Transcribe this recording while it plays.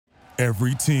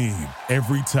Every team,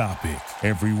 every topic,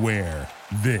 everywhere.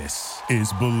 This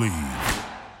is Believe.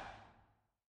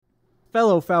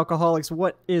 Fellow Falcoholics,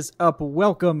 what is up?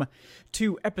 Welcome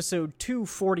to episode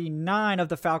 249 of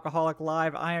the Falcoholic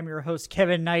Live. I am your host,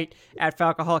 Kevin Knight, at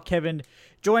Falcoholic Kevin,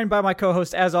 joined by my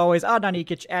co-host, as always, Adnan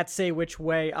Ikic, at Say Which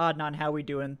Way. Adnan, how we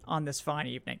doing on this fine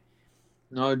evening?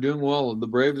 No, doing well. The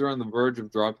Braves are on the verge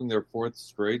of dropping their fourth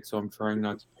straight, so I'm trying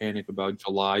not to panic about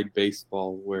July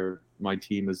baseball, where my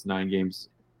team is 9 games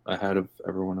ahead of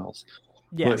everyone else.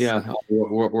 Yes. But yeah,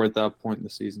 we're at that point in the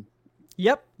season.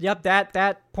 Yep.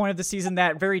 That point of the season,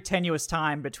 that very tenuous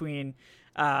time between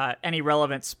any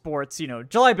relevant sports. You know,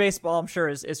 July baseball, I'm sure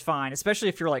is fine, especially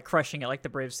if you're like crushing it like the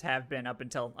Braves have been up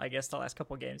until, I guess, the last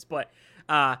couple of games. But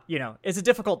you know, it's a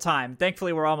difficult time.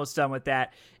 Thankfully, we're almost done with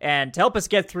that. And to help us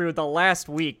get through the last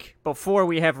week before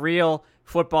we have real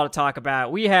football to talk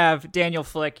about, we have Daniel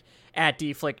Flick at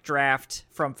DFlick Draft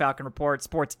from Falcon Report,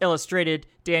 Sports Illustrated.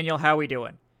 Daniel, how we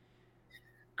doing?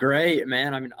 Great,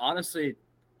 man. I mean, honestly,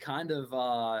 kind of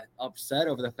upset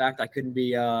over the fact I couldn't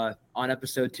be on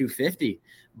episode 250,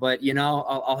 but you know,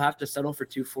 I'll have to settle for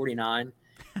 249.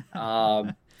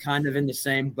 Kind of in the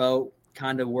same boat,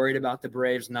 kind of worried about the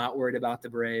Braves, not worried about the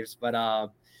Braves, but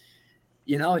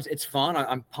you know, it's fun.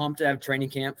 I'm pumped to have training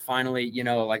camp finally, you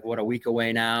know, like a week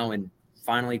away now, and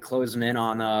finally closing in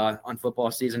on football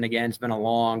season again. It's been a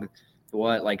long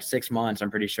 6 months,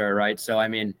 I'm pretty sure, right? So I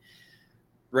mean,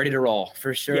 ready to roll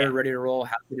for sure. Yeah. Ready to roll.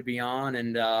 Happy to be on,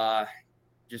 and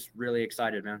just really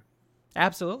excited, man.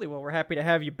 Absolutely. Well, we're happy to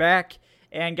have you back.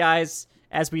 And guys,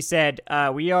 as we said,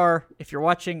 we are, if you're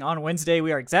watching on Wednesday,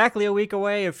 we are exactly a week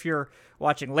away. If you're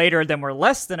watching later, then we're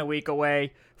less than a week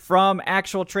away from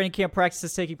actual training camp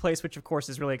practices taking place, which of course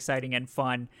is really exciting and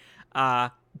fun.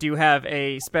 Do have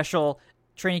a special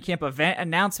training camp event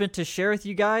announcement to share with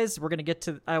you guys.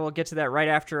 I will get to that right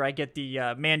after I get the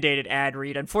mandated ad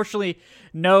read. Unfortunately,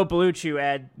 no Blue Chew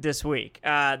ad this week.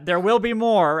 There will be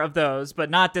more of those, but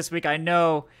not this week. I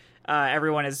know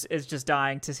everyone is just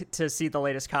dying to see the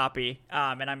latest copy,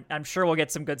 and I'm sure we'll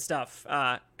get some good stuff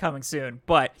coming soon.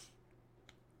 But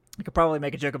I could probably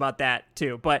make a joke about that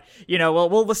too. But you know,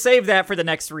 we'll save that for the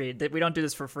next read. That we don't do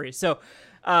this for free. So.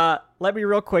 Let me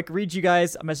real quick read you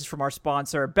guys a message from our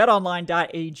sponsor,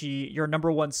 betonline.ag, your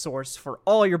number one source for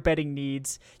all your betting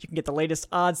needs. You can get the latest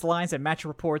odds, lines, and matchup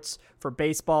reports for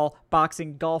baseball,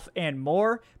 boxing, golf, and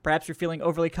more. Perhaps you're feeling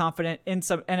overly confident in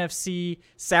some NFC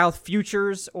South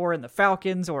futures or in the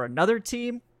Falcons or another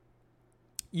team.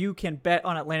 You can bet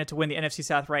on Atlanta to win the NFC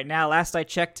South right now. Last I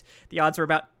checked, the odds were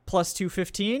about plus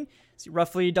 215. So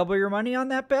roughly double your money on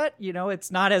that bet. You know, it's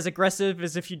not as aggressive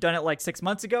as if you'd done it like 6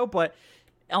 months ago, but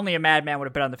only a madman would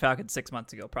have bet on the Falcons 6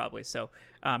 months ago, probably. So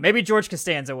maybe George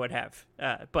Costanza would have.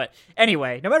 But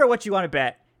anyway, no matter what you want to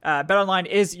bet, BetOnline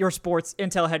is your sports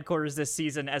intel headquarters this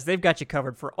season, as they've got you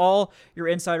covered for all your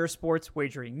insider sports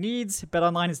wagering needs.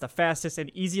 BetOnline is the fastest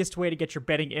and easiest way to get your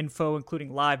betting info,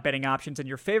 including live betting options and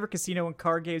your favorite casino and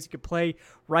card games you can play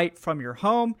right from your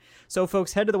home. So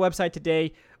folks, head to the website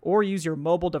today or use your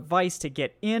mobile device to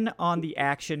get in on the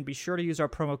action. Be sure to use our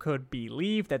promo code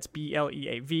BELIEVE, that's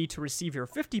BLEAV, to receive your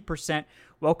 50%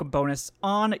 welcome bonus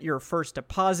on your first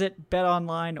deposit.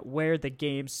 BetOnline, where the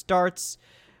game starts.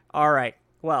 All right.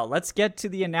 Well, let's get to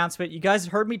the announcement. You guys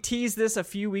heard me tease this a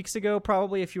few weeks ago,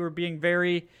 probably, if you were being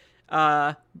very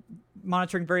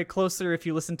monitoring very closely, or if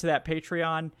you listened to that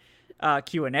Patreon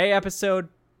Q&A episode.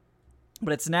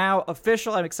 But it's now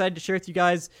official. I'm excited to share with you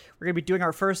guys. We're going to be doing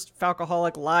our first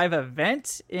Falcoholic live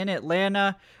event in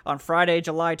Atlanta on Friday,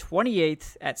 July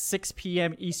 28th at 6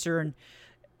 p.m. Eastern.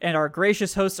 And our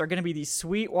gracious hosts are going to be the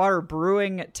Sweetwater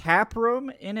Brewing Tap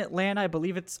Room in Atlanta. I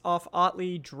believe it's off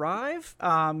Otley Drive.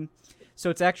 So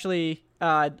it's actually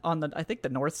on the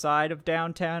north side of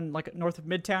downtown, like north of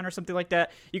Midtown or something like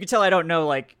that. You can tell I don't know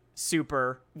like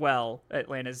super well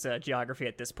Atlanta's geography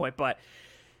at this point, but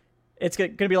it's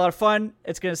going to be a lot of fun.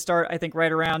 It's going to start, I think,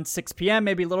 right around 6 p.m.,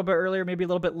 maybe a little bit earlier, maybe a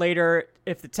little bit later.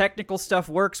 If the technical stuff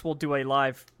works, we'll do a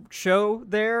live show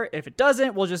there. If it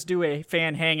doesn't, we'll just do a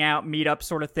fan hangout, meetup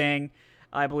sort of thing.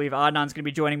 I believe Adnan's going to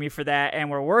be joining me for that,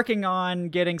 and we're working on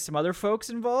getting some other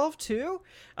folks involved too.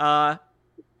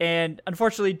 And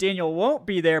unfortunately, Daniel won't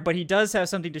be there, but he does have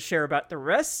something to share about the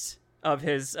rest of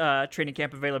his training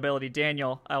camp availability.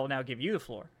 Daniel, I will now give you the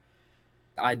floor.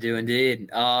 I do indeed.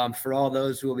 For all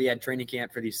those who will be at training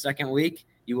camp for the second week,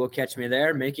 you will catch me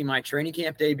there making my training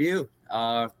camp debut.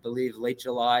 I believe late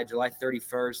July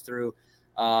 31st through,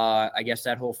 I guess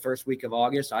that whole first week of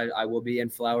August, I will be in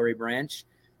Flowery Branch,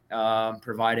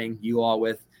 providing you all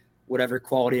with whatever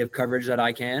quality of coverage that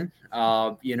I can.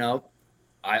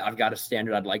 I've got a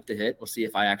standard I'd like to hit. We'll see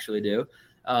if I actually do.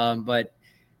 But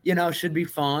should be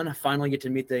fun. I finally get to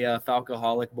meet the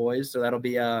Falcoholic boys, so that'll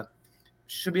be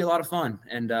should be a lot of fun,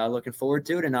 and looking forward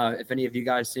to it. And if any of you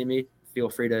guys see me, feel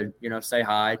free to say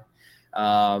hi.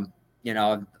 I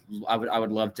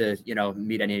would love to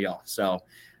meet any of y'all. So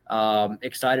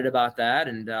excited about that,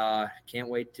 and can't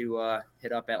wait to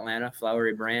hit up Atlanta,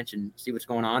 Flowery Branch, and see what's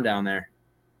going on down there.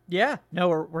 Yeah, no,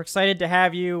 we're excited to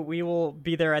have you. We will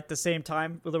be there at the same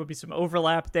time. There will be some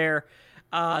overlap there.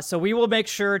 So we will make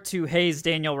sure to haze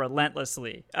Daniel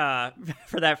relentlessly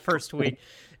for that first week.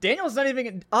 Daniel's not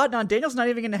even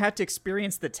going to have to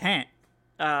experience the tent.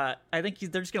 I think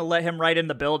they're just going to let him right in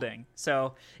the building.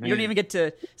 So you don't even get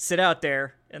to sit out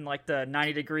there in like the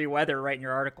 90-degree weather writing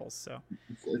your articles. So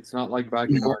it's not like back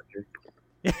in our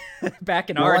day. Back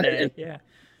in our day, yeah.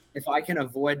 If I can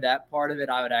avoid that part of it,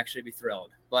 I would actually be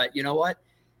thrilled. But you know what?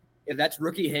 If that's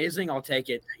rookie hazing, I'll take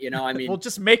it. We'll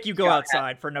just make you go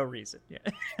outside for no reason. Yeah.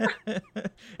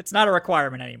 It's not a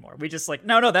requirement anymore. We just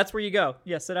no, that's where you go.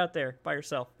 Yeah, sit out there by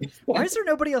yourself. Why is there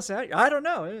nobody else out? I don't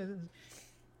know.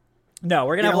 No,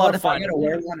 we're going to have a lot of fun.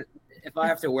 If I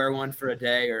have to wear one for a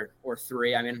day or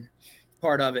three,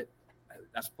 part of it,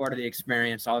 that's part of the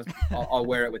experience. I'll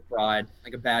wear it with pride,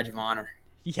 like a badge of honor.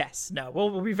 Yes, no,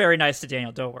 we'll be very nice to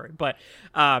Daniel, don't worry. But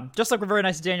just like we're very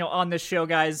nice to Daniel on this show,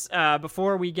 guys,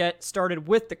 before we get started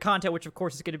with the content, which of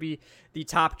course is going to be the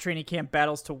top training camp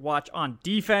battles to watch on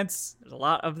defense, there's a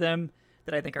lot of them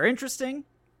that I think are interesting.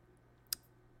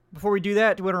 Before we do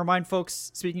that, I do want to remind folks,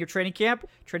 speaking of training camp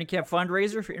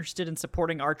fundraiser, if you're interested in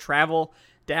supporting our travel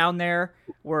down there,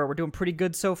 we're doing pretty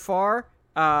good so far.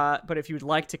 But if you would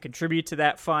like to contribute to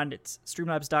that fund, it's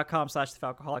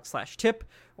streamlabs.com/thefalcoholic/tip.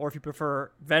 Or if you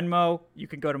prefer Venmo, you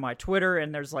can go to my Twitter,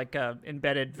 and there's like a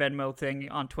embedded Venmo thing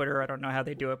on Twitter. I don't know how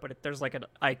they do it, but there's like an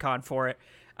icon for it.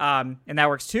 And that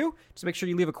works too. Just make sure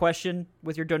you leave a question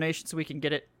with your donation so we can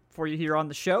get it for you here on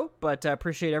the show. But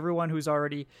appreciate everyone who's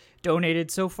already donated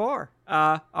so far.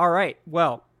 All right.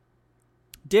 Well,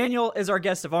 Daniel is our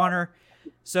guest of honor.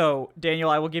 So, Daniel,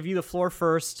 I will give you the floor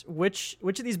first. Which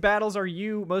of these battles are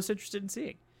you most interested in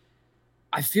seeing?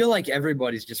 I feel like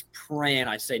everybody's just praying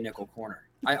I say nickel corner.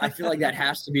 I feel like that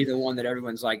has to be the one that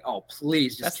everyone's like, oh,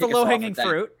 please just That's the low-hanging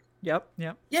fruit. Yep.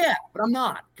 Yeah, but I'm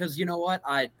not, because you know what?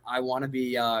 I want to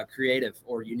be creative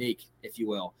or unique, if you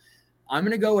will. I'm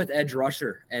going to go with edge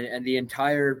rusher and the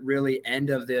entire really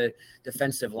end of the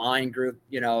defensive line group,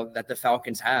 that the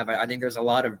Falcons have. I think there's a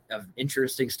lot of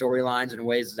interesting storylines and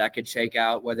ways that could shake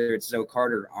out, whether it's Zoe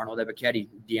Carter, Arnold Ebiketie,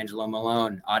 D'Angelo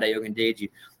Malone, Ade Ogundeji.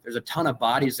 There's a ton of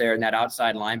bodies there in that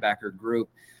outside linebacker group,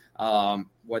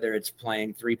 whether it's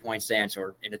playing 3-point stance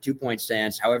or in a 2-point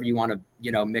stance, however you want to,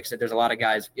 mix it. There's a lot of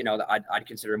guys, that I'd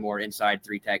consider more inside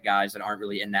 3-tech guys that aren't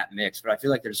really in that mix. But I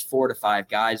feel like there's 4 to 5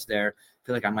 guys there. I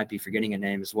feel like I might be forgetting a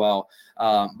name as well,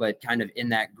 but kind of in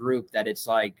that group that it's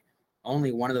like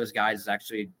only one of those guys is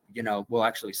actually, will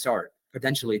actually start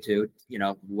potentially to,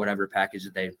 whatever package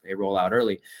that they roll out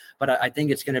early. But I think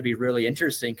it's going to be really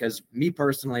interesting because me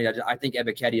personally, I think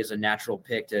Ebiketie is a natural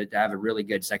pick to have a really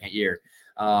good second year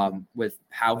with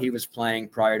how he was playing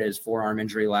prior to his forearm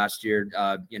injury last year,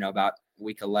 about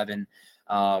week 11,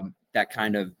 that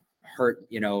kind of hurt,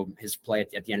 his play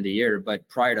at the end of the year. But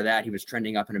prior to that, he was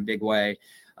trending up in a big way.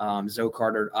 Zoe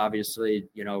Carter, obviously,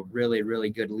 really, really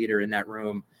good leader in that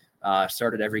room.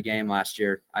 Started every game last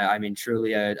year. I mean,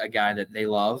 truly a guy that they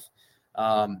love.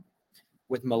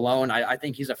 With Malone, I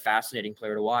think he's a fascinating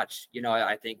player to watch.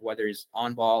 I think whether he's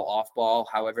on ball, off ball,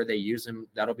 however they use him,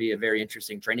 that'll be a very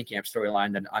interesting training camp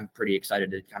storyline that I'm pretty excited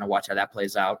to kind of watch how that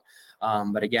plays out.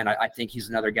 But again, I think he's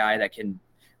another guy that can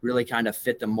really kind of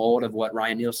fit the mold of what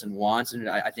Ryan Nielsen wants. And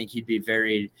I think he'd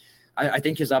be I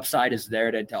think his upside is there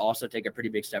to also take a pretty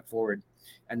big step forward.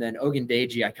 And then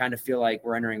Ogundeji, I kind of feel like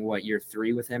we're entering year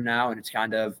 3 with him now. And it's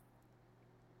kind of,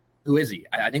 who is he?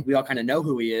 I think we all kind of know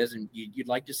who he is, and you'd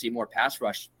like to see more pass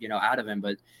rush, out of him,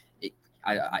 but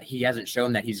he hasn't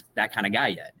shown that he's that kind of guy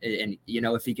yet. And,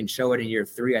 if he can show it in year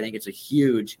 3, I think it's a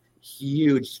huge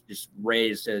just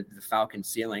raise to the Falcons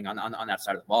ceiling on that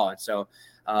side of the ball. And so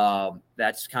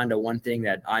that's kind of one thing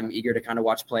that I'm eager to kind of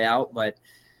watch play out, but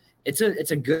it's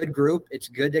a good group. It's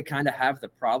good to kind of have the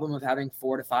problem of having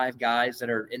 4 to 5 guys that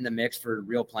are in the mix for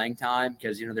real playing time.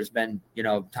 Cause there's been,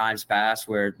 times past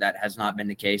where that has not been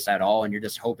the case at all. And you're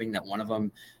just hoping that one of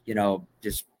them,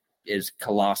 just is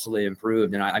colossally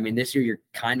improved. And I mean, this year you're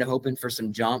kind of hoping for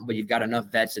some jump, but you've got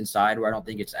enough vets inside where I don't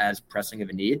think it's as pressing of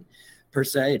a need per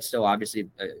se. It's still obviously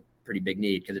a pretty big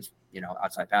need because it's,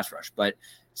 outside pass rush, but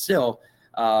still,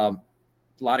 a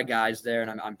lot of guys there,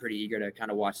 and I'm pretty eager to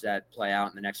kind of watch that play out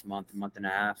in the next month and a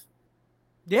half.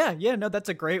 Yeah, no, that's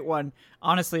a great one.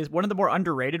 Honestly, it's one of the more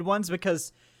underrated ones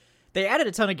because they added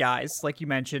a ton of guys, like you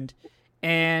mentioned,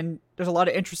 and there's a lot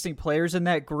of interesting players in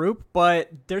that group, but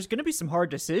there's going to be some hard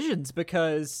decisions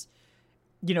because,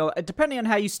 depending on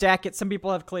how you stack it, some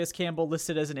people have Calais Campbell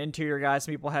listed as an interior guy,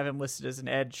 some people have him listed as an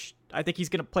edge. I think he's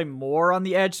going to play more on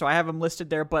the edge, so I have him listed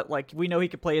there, but we know he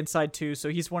could play inside too, so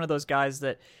he's one of those guys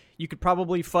that you could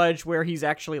probably fudge where he's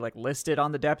actually listed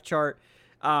on the depth chart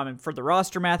and for the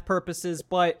roster math purposes,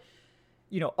 but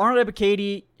Arnold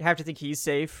Ebiketie, you have to think he's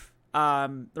safe.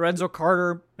 Lorenzo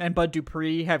Carter and Bud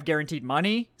Dupree have guaranteed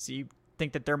money, so you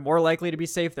think that they're more likely to be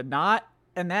safe than not,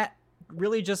 and that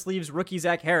really just leaves rookie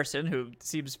Zach Harrison, who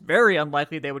seems very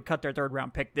unlikely they would cut their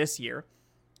third-round pick this year.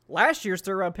 Last year's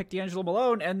third-round pick, D'Angelo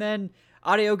Malone, and then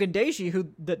Ade Ogundeji,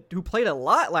 who played a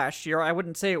lot last year. I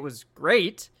wouldn't say it was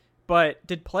great, but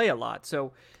did play a lot.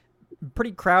 So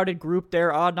pretty crowded group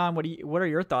there. Adnan, what are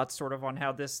your thoughts sort of on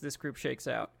how this group shakes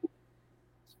out?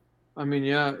 I mean,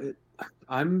 yeah,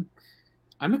 I'm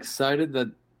excited that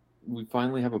we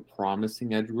finally have a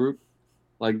promising edge group.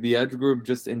 The edge group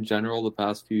just in general the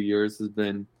past few years has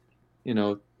been,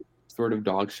 sort of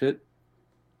dog shit.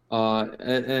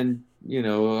 And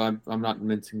I'm not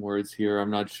mincing words here.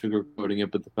 I'm not sugarcoating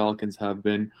it, but the Falcons have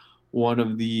been one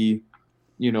of the,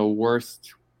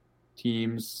 worst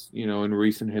teams, in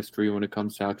recent history when it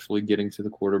comes to actually getting to the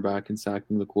quarterback and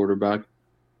sacking the quarterback.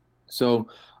 So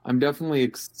I'm definitely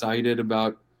excited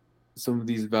about some of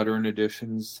these veteran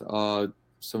additions,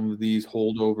 some of these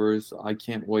holdovers. I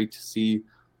can't wait to see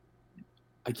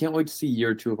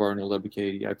year 2 of Arnold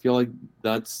Ebiketie. I feel like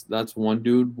that's one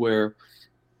dude where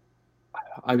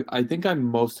I think I'm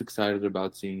most excited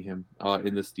about seeing him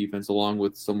in this defense, along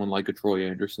with someone like a Troy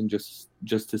Anderson,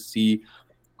 just to see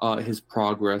his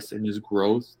progress and his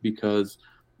growth, because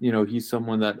he's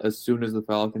someone that as soon as the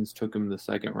Falcons took him in the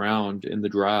second round in the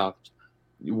draft,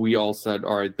 we all said,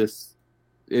 all right,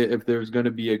 if there's going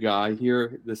to be a guy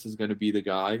here, this is going to be the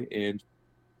guy. And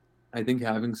I think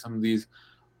having some of these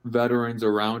veterans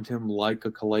around him, like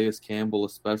a Calais Campbell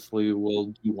especially,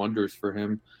 will do wonders for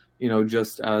him,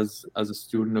 just as a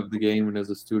student of the game and as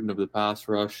a student of the pass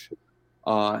rush.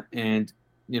 And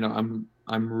I'm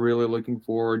really looking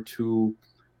forward to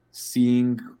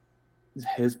seeing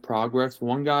his progress.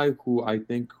 One guy who I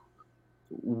think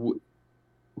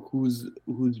whose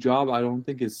job I don't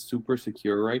think is super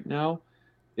secure right now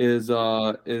is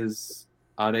Ade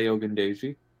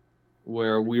Ogundeji,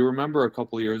 where we remember a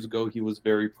couple of years ago he was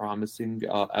very promising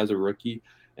as a rookie,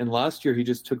 and last year he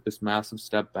just took this massive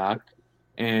step back.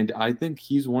 And I think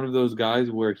he's one of those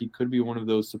guys where he could be one of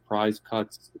those surprise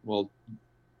cuts. Well,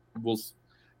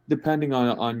 depending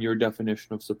on your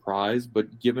definition of surprise,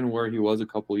 but given where he was a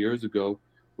couple of years ago,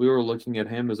 we were looking at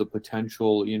him as a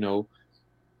potential,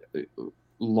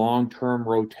 long-term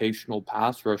rotational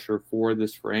pass rusher for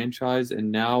this franchise.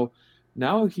 And now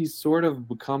he's sort of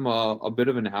become a bit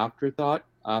of an afterthought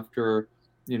after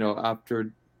we got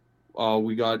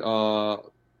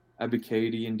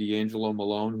Ebiketie and D'Angelo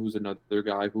Malone, who's another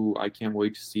guy who I can't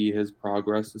wait to see his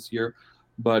progress this year.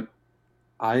 But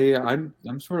I'm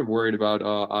sort of worried about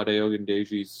Ade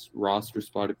Ogundeji's roster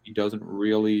spot if he doesn't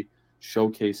really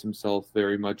showcase himself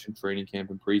very much in training camp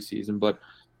and preseason. But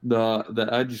the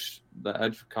edge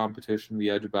competition, the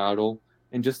edge battle,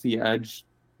 and just the edge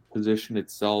position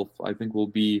itself, I think will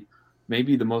be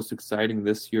maybe the most exciting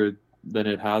this year than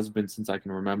it has been since I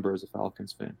can remember as a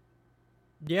Falcons fan.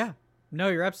 Yeah, no,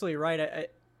 you're absolutely right.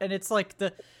 And it's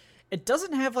it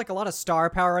doesn't have a lot of star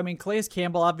power. I mean, Calais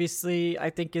Campbell obviously I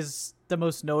think is the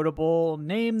most notable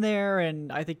name there,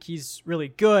 and I think he's really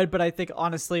good, but I think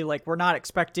honestly we're not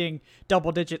expecting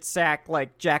double-digit sack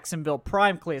like Jacksonville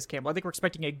prime Calais Campbell. I think we're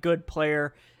expecting a good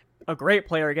player, a great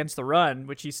player against the run,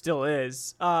 which he still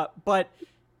is. But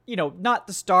not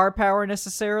the star power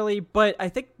necessarily, but I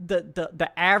think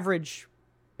the average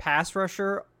pass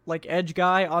rusher, edge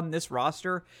guy on this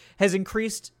roster has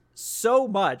increased so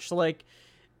much.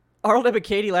 Arnold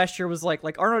Ebiketie last year was like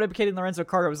Arnold Ebiketie and Lorenzo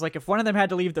Carter was if one of them had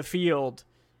to leave the field,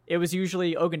 it was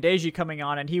usually Ogundeji coming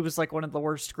on, and he was one of the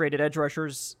worst graded edge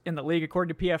rushers in the league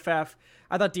according to PFF.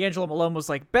 I thought D'Angelo Malone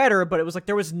was better, but it was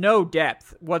there was no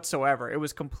depth whatsoever. It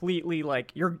was completely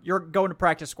you're going to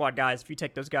practice squad guys if you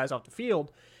take those guys off the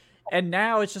field. And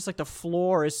now it's just the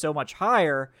floor is so much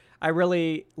higher. I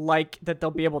really like that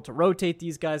they'll be able to rotate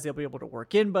these guys. They'll be able to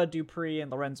work in Bud Dupree and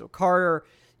Lorenzo Carter,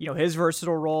 his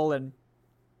versatile role. And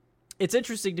it's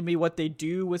interesting to me what they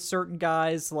do with certain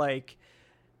guys.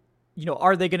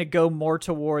 Are they going to go more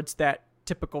towards that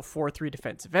typical 4-3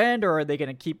 defensive end, or are they going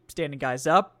to keep standing guys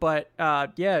up? But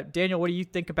yeah, Daniel, what do you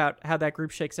think about how that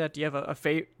group shakes out? Do you have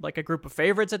a group of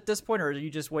favorites at this point, or are you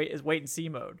just wait and see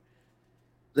mode?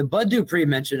 The Bud Dupree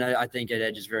mentioned, I think at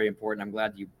edge is very important. I'm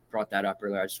glad you brought that up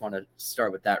earlier. I just want to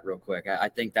start with that real quick. I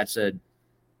think that's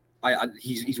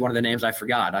he's one of the names I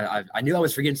forgot. I knew I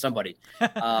was forgetting somebody.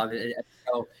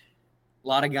 So a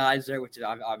lot of guys there, which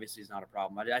obviously is not a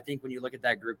problem. I think when you look at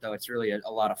that group, though, it's really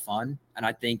a lot of fun. And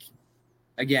I think,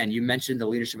 again, you mentioned the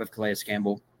leadership of Calais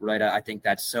Campbell, right? I think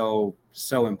that's so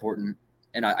important.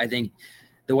 And I think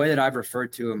the way that I've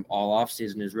referred to him all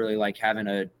offseason is really like having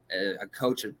a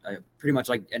coach, pretty much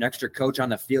like an extra coach on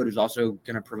the field who's also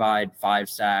going to provide 5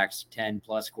 sacks,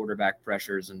 10+ quarterback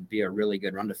pressures, and be a really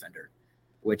good run defender,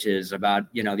 which is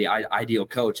about, the ideal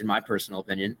coach in my personal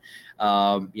opinion.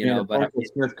 But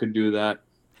Smith could do that.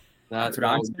 That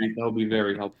would be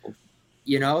very helpful.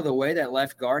 The way that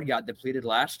left guard got depleted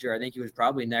last year, I think he was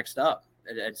probably next up.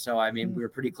 And so, we were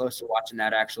pretty close to watching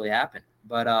that actually happen.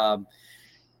 But,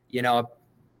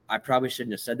 I probably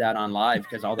shouldn't have said that on live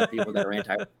because all the people that are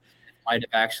anti might have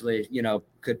actually,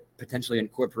 could potentially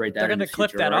incorporate that. They're going to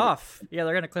clip that off. Yeah,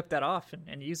 they're going to clip that off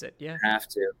and use it. Yeah. Have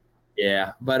to.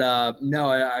 Yeah. But, no,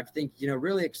 I think,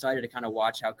 really excited to kind of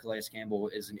watch how Calais Campbell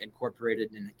is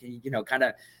incorporated and, kind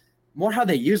of more how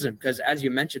they use him. Because as you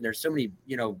mentioned, there's so many,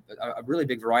 a really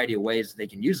big variety of ways they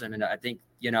can use him. And I think,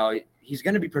 he's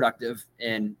going to be productive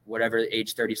in whatever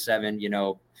age 37,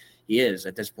 he is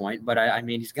at this point. But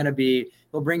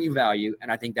he'll bring you value. And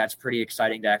I think that's pretty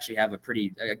exciting to actually have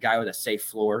a guy with a safe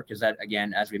floor. Because that,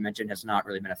 again, as we mentioned, has not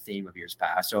really been a theme of years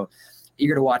past. So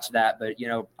eager to watch that. But,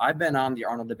 I've been on the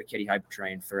Arnold Ep249 hype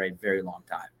train for a very long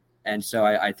time. And so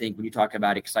I think when you talk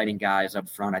about exciting guys up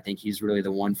front, I think he's really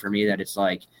the one for me that it's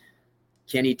like,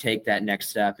 can he take that next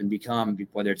step and become,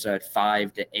 whether it's a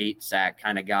 5 to 8 sack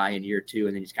kind of guy in year 2,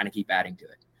 and then just kind of keep adding to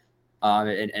it.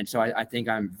 And so I think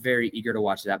I'm very eager to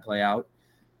watch that play out.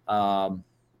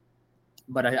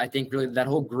 But I think really that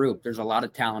whole group, there's a lot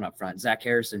of talent up front. Zach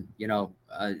Harrison,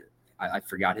 I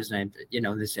forgot his name,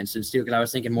 in this instance too, because I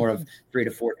was thinking more of 3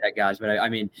 to 4 tech guys. But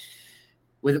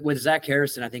with Zach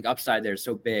Harrison, I think upside there is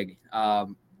so big.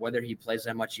 Whether he plays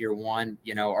that much year 1,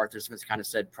 Arthur Smith kind of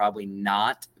said probably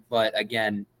not. But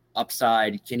again,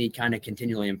 upside, can he kind of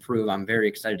continually improve? I'm very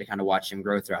excited to kind of watch him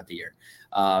grow throughout the year.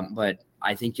 But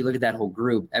I think you look at that whole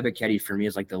group, Ep249 for me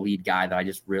is like the lead guy that I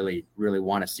just really, really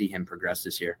want to see him progress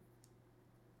this year.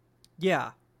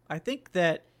 Yeah, I think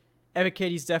that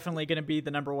Ep249 is definitely going to be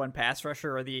the number 1 pass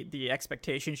rusher, or the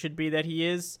expectation should be that he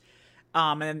is.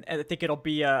 And I think it'll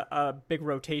be a big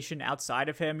rotation outside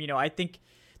of him. I think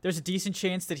there's a decent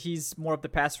chance that he's more of the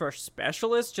pass rush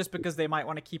specialist just because they might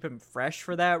want to keep him fresh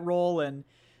for that role. And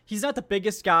he's not the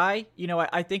biggest guy.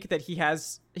 I think that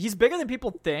he's bigger than people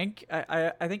think.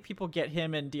 I think people get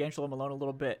him and D'Angelo Malone a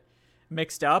little bit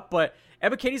mixed up, but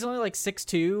Ep249's only like 6'2",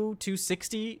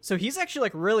 260. So he's actually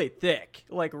really thick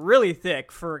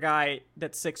for a guy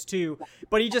that's 6'2",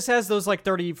 but he just has those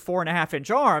 34.5-inch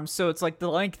arms. So it's like the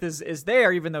length is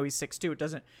there, even though he's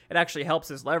 6'2". It actually helps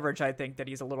his leverage. I think that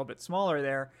he's a little bit smaller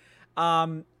there.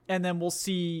 And then we'll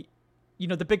see,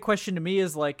 the big question to me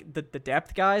is the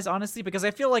depth guys, honestly, because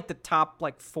I feel like the top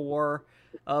 4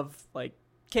 of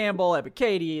Campbell,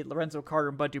 Ep249, Lorenzo Carter,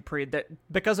 and Bud Dupree, that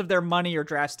because of their money or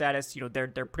draft status, they're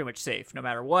pretty much safe no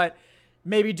matter what.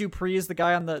 Maybe Dupree is the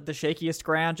guy on the shakiest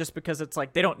ground just because it's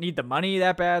they don't need the money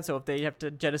that bad. So if they have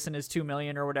to jettison his $2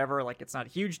 million or whatever, it's not a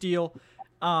huge deal.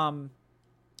 But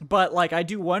I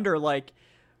do wonder,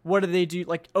 what do they do?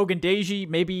 Ogundeji,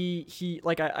 maybe he,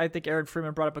 I think Aaron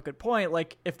Freeman brought up a good point.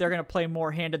 If they're going to play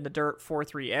more hand in the dirt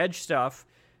 4-3 edge stuff,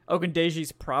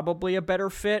 Ogundeji's probably a better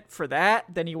fit for that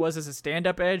than he was as a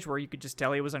stand-up edge, where you could just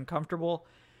tell he was uncomfortable.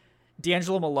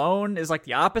 D'Angelo Malone is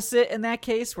the opposite in that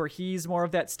case, where he's more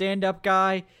of that stand-up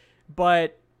guy.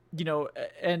 But,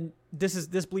 and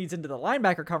this bleeds into the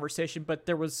linebacker conversation, but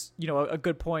there was, a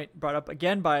good point brought up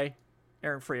again by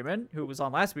Aaron Freeman, who was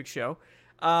on last week's show,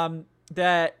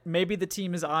 that maybe the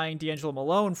team is eyeing D'Angelo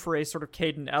Malone for a sort of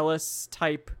Caden Ellis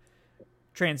type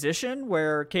transition,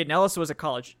 where Caden Ellis was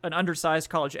an undersized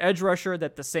college edge rusher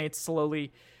that the Saints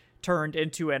slowly turned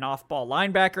into an off-ball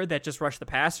linebacker that just rushed the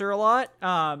passer a lot.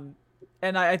 And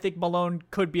I think Malone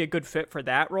could be a good fit for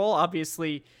that role.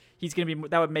 Obviously,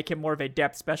 that would make him more of a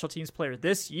depth special teams player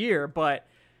this year, but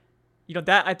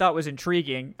that I thought was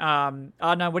intriguing.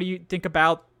 Anna, what do you think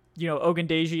about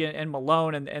Ogundeji and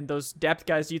Malone and those depth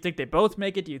guys? Do you think they both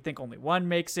make it? Do you think only one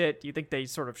makes it? Do you think they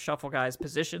sort of shuffle guys'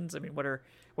 positions? What are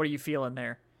you feeling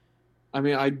there?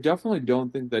 I definitely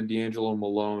don't think that D'Angelo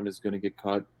Malone is going to get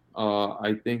cut.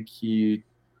 I think he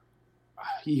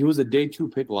was a day 2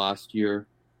 pick last year.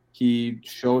 He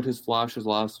showed his flashes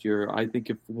last year. I think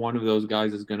if one of those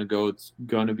guys is going to go, it's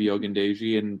going to be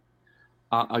Ogundeji. And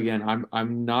again,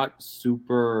 I'm not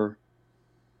super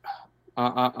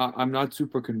I'm not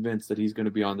super convinced that he's going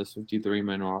to be on this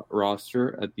 53-man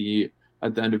roster at the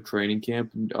end of training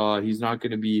camp. He's not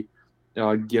going to be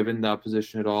given that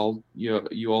position at all.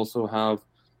 You also have,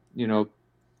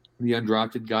 the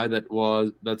undrafted guy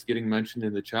that's getting mentioned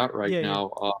in the chat right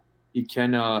now.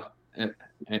 Ikenna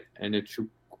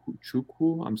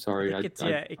Enechukwu. I'm sorry.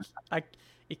 Ikenna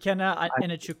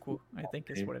Enechukwu, I think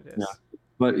is what it is. Yeah.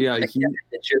 But yeah,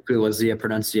 Enechukwu was the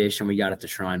pronunciation we got at the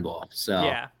Shrine Bowl.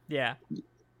 So yeah.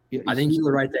 I think you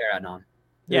were right there, Adnan.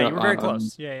 Yeah, you were very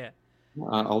close. Yeah.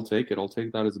 I'll take it. I'll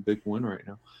take that as a big win right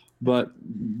now. But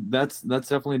that's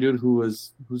definitely a dude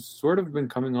who's sort of been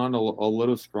coming on a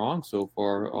little strong so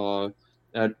far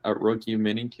at rookie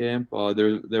minicamp.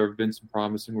 There have been some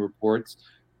promising reports.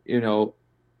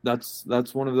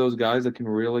 That's one of those guys that can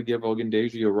really give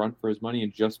Ogundeji a run for his money.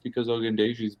 And just because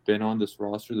Ogundeji's been on this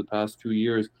roster the past 2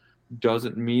 years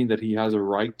doesn't mean that he has a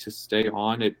right to stay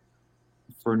on it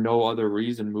for no other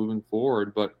reason moving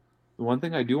forward. But the one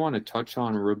thing I do want to touch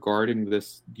on regarding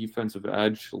this defensive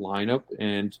edge lineup,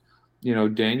 and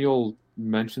Daniel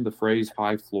mentioned the phrase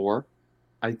high floor.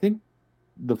 I think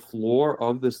the floor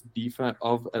of this defense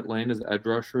of Atlanta's edge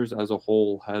rushers as a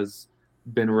whole has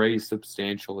been raised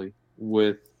substantially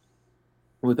with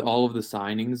all of the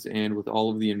signings and with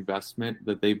all of the investment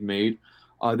that they've made.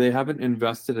 They haven't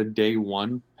invested a day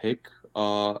one pick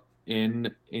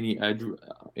in any edge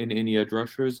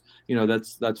rushers.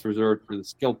 That's reserved for the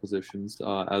skill positions,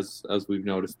 as we've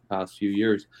noticed the past few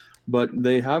years. But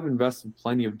they have invested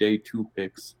plenty of day two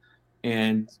picks,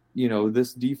 and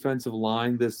this defensive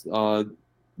line, these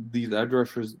edge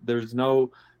rushers, there's not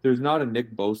a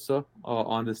Nick Bosa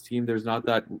on this team. There's not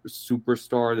that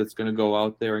superstar that's going to go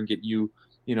out there and get you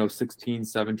 16,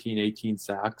 17, 18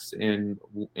 sacks in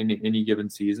any given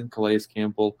season. Calais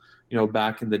Campbell,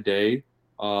 back in the day,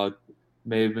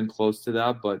 may have been close to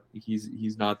that, but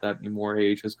he's not that anymore.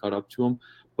 Age has caught up to him.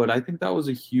 But I think that was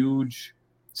a huge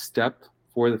step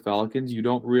for the Falcons. You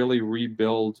don't really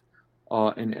rebuild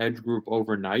an edge group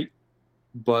overnight,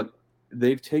 but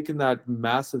they've taken that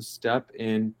massive step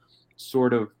in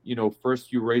sort of,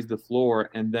 first you raise the floor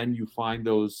and then you find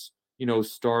those,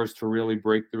 stars to really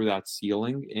break through that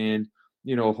ceiling. And,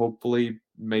 hopefully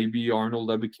maybe Arnold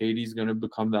Ebiketie is going to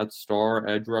become that star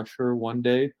edge rusher one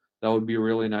day. That would be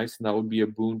really nice, and that would be a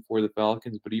boon for the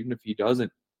Falcons. But even if he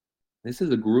doesn't, this is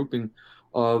a grouping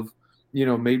of,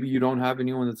 maybe you don't have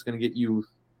anyone that's going to get you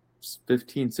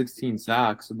 15, 16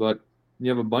 sacks, but you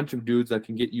have a bunch of dudes that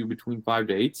can get you between 5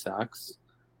 to 8 sacks.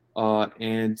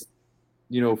 And,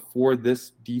 for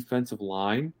this defensive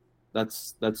line,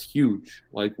 that's huge.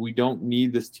 Like, we don't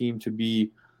need this team to be,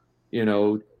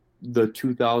 the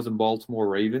 2000 Baltimore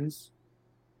Ravens.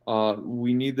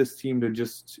 We need this team to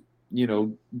just,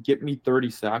 get me 30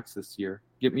 sacks this year,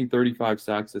 get me 35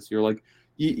 sacks this year. Like,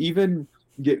 even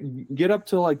get up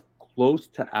to like close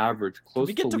to average,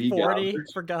 close to league 40, average.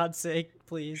 For God's sake,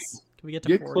 please. Can we get to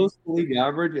Get 40? close to league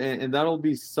average, and that'll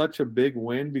be such a big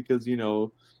win because,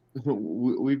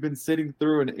 we've been sitting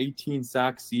through an 18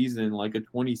 sack season, like a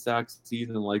 20 sack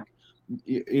season. Like,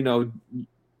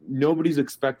 nobody's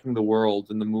expecting the world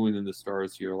and the moon and the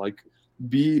stars here. Like,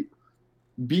 be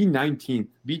 19th,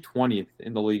 be 20th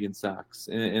in the league in sacks,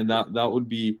 and that would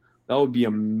be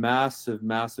a massive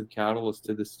catalyst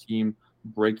to this team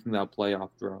breaking that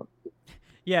playoff drought.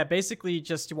 Yeah, basically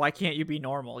just why can't you be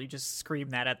normal? You just scream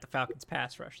that at the Falcons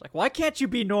pass rush. Like, why can't you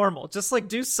be normal? Just like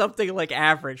do something like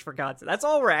average, for God's sake. That's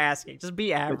all we're asking. Just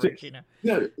be average,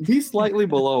 Yeah, be slightly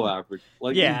below average.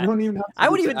 Like, yeah, you don't even have to I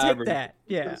would even average. take that.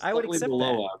 Yeah, I would accept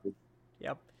below that. Average.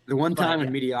 Yep. The one time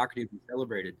when mediocrity was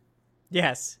celebrated.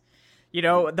 Yes.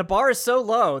 The bar is so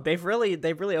low. They've really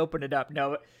opened it up.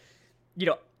 No,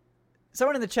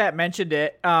 someone in the chat mentioned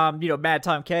it. Mad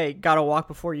Tom K, gotta walk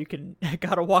before you can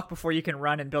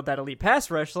run and build that elite pass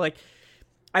rush. Like,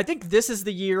 I think this is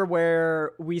the year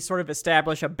where we sort of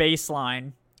establish a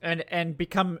baseline and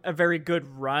become a very good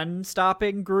run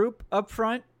stopping group up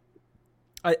front.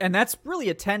 And that's really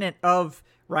a tenet of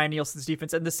Ryan Nielsen's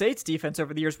defense and the Saints defense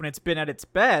over the years when it's been at its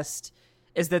best,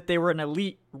 is that they were an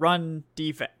elite run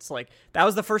defense. Like, that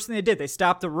was the first thing they did. They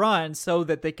stopped the run so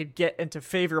that they could get into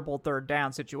favorable third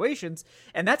down situations.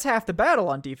 And that's half the battle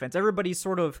on defense. Everybody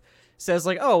sort of says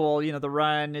like, oh, well, the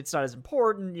run, it's not as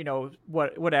important,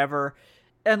 whatever.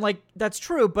 And like, that's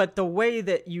true. But the way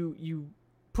that you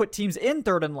put teams in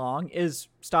third and long is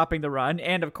stopping the run.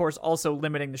 And of course, also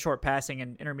limiting the short passing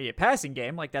and intermediate passing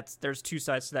game. Like, there's two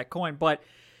sides to that coin. But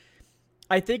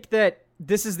I think that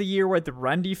this is the year where the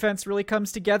run defense really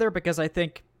comes together, because I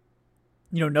think,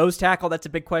 nose tackle, that's a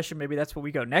big question. Maybe that's where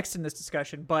we go next in this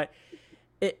discussion, but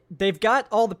they've got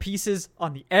all the pieces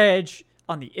on the edge,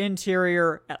 on the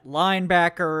interior, at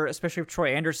linebacker, especially if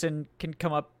Troy Anderson can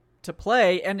come up to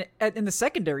play, and in the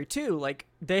secondary too. Like,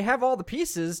 they have all the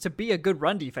pieces to be a good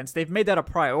run defense. They've made that a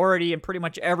priority, and pretty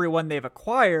much everyone they've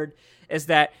acquired is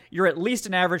that you're at least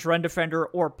an average run defender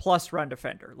or plus run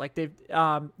defender. Like, they've,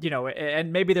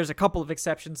 and maybe there's a couple of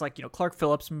exceptions, like, Clark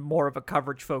Phillips, more of a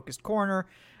coverage focused corner,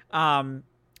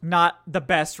 not the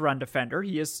best run defender.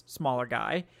 He is a smaller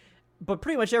guy, but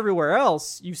pretty much everywhere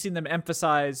else, you've seen them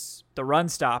emphasize the run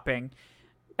stopping.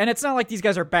 And it's not like these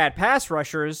guys are bad pass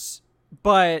rushers,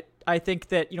 but I think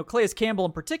that, Calais Campbell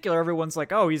in particular, everyone's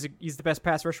like, oh, he's the best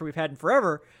pass rusher we've had in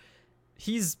forever.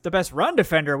 He's the best run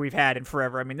defender we've had in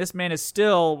forever. I mean, this man is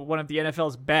still one of the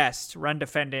NFL's best run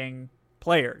defending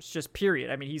players, just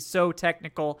period. I mean, he's so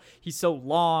technical. He's so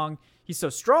long. He's so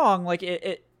strong. Like,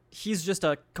 he's just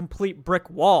a complete brick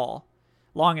wall.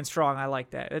 Long and strong. I like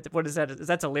that. What is that?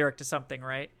 That's a lyric to something,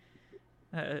 right?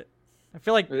 I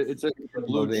feel like it's a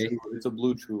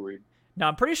Blue Chew read. No,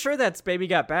 I'm pretty sure that's "Baby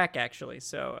Got Back" actually.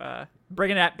 So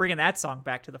bringing that song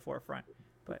back to the forefront.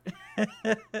 But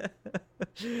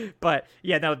but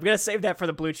yeah, no, we're gonna save that for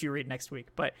the Blue Chew read next week.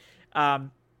 But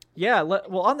well,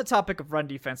 on the topic of run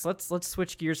defense, let's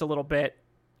switch gears a little bit,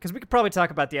 because we could probably talk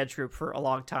about the edge group for a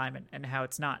long time and how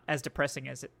it's not as depressing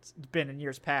as it's been in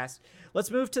years past.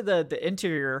 Let's move to the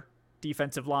interior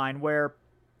defensive line, where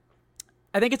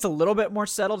I think it's a little bit more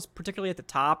settled, particularly at the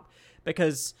top,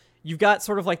 because you've got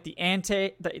sort of like the anti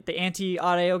Ade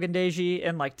Ogundeji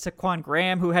and like Taquan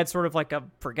Graham, who had sort of like a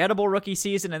forgettable rookie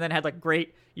season and then had like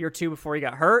great year 2 before he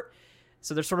got hurt.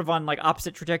 So they're sort of on like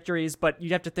opposite trajectories, but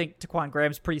you'd have to think Taquan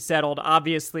Graham's pretty settled.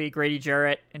 Obviously, Grady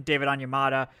Jarrett and David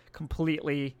Onyemata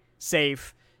completely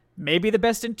safe. Maybe the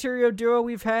best interior duo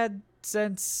we've had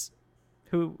since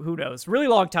who knows? Really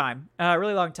long time,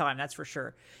 that's for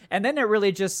sure. And then it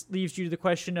really just leaves you to the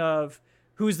question of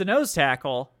who's the nose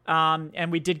tackle.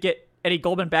 And we did get Eddie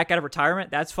Goldman back out of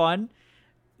retirement. That's fun.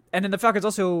 And then the Falcons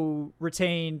also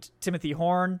retained Timmy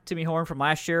Horn from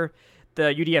last year,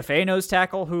 the UDFA nose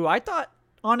tackle, who I thought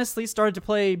honestly started to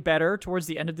play better towards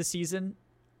the end of the season.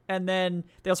 And then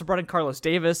they also brought in Carlos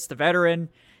Davis, the veteran,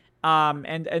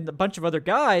 and a bunch of other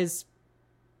guys.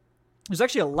 There's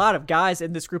actually a lot of guys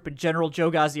in this group in general.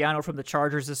 Joe Gaziano from the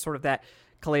Chargers is sort of that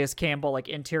Calais Campbell, like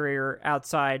interior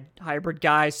outside hybrid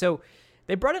guy. So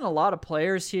they brought in a lot of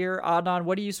players here. Adnan,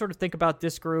 what do you sort of think about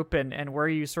this group, and where are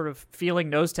you sort of feeling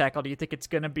nose tackle? Do you think it's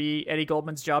going to be Eddie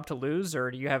Goldman's job to lose,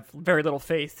 or do you have very little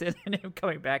faith in him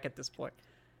coming back at this point?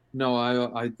 No,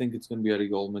 I think it's going to be Eddie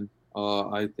Goldman.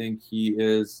 I think he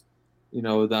is,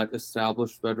 that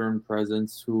established veteran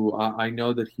presence who I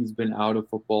know that he's been out of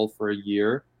football for a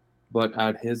year, but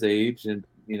at his age, and,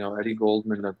 Eddie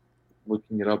Goldman,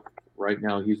 looking it up right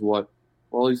now, he's what?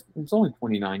 Well, he's only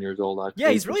 29 years old, actually. Yeah,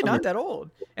 he's really not that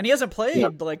old. And he hasn't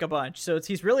played like a bunch. So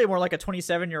he's really more like a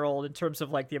 27-year-old in terms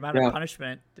of like the amount of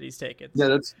punishment that he's taken.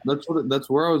 Yeah, that's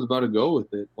where I was about to go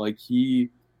with it. Like he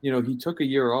took a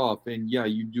year off, and yeah,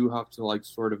 you do have to like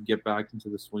sort of get back into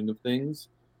the swing of things.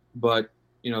 But,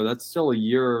 that's still a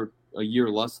year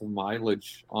less of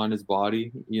mileage on his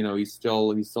body. He's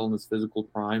still in his physical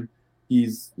prime.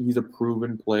 He's a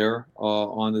proven player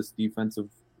on this defensive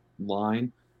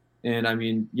line. And I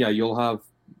mean, yeah, you'll have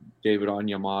David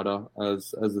Onyemata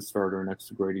as the starter next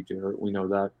to Grady Jarrett. We know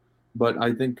that. But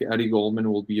I think Eddie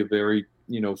Goldman will be a very,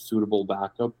 suitable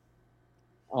backup.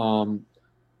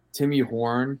 Timmy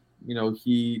Horn,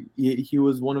 he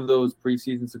was one of those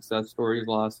preseason success stories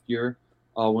last year.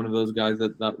 One of those guys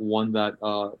that won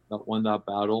that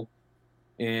battle.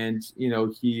 And,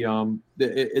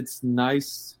 it's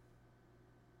nice.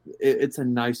 It's a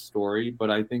nice story, but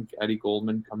I think Eddie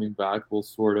Goldman coming back will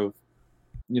sort of,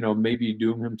 maybe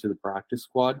doom him to the practice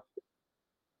squad.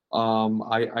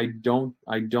 I don't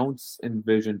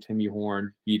envision Timmy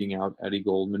Horn beating out Eddie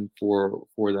Goldman for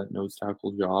that nose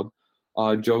tackle job.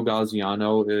 Joe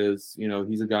Gaziano is,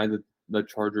 he's a guy that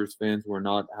Chargers fans were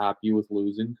not happy with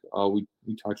losing. We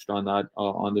touched on that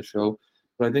on the show,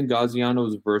 but I think Gaziano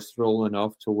is versatile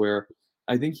enough to where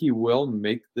I think he will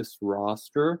make this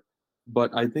roster.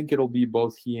 But I think it'll be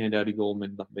both he and Eddie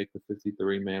Goldman that make the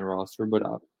 53-man roster. But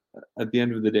at the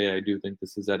end of the day, I do think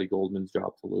this is Eddie Goldman's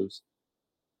job to lose.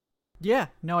 Yeah,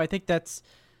 no, I think that's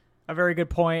a very good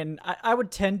point. And I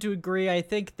would tend to agree. I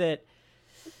think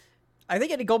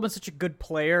Eddie Goldman's such a good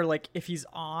player. Like, if he's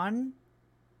on,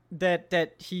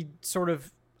 that he sort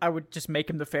of, I would just make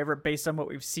him the favorite based on what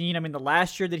we've seen. I mean, the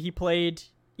last year that he played,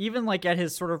 even like at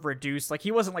his sort of reduced, like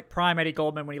he wasn't like prime Eddie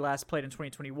Goldman when he last played in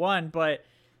 2021, but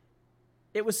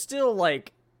it was still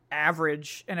like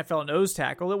average NFL nose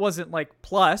tackle. It wasn't like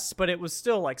plus, but it was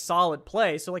still like solid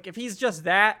play. So like if he's just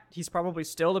that, he's probably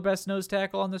still the best nose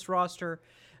tackle on this roster.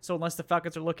 So unless the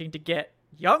Falcons are looking to get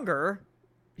younger,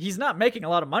 he's not making a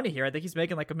lot of money here. I think he's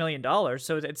making like $1 million.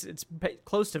 So it's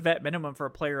close to vet minimum for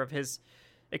a player of his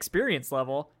experience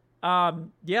level.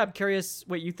 Yeah, I'm curious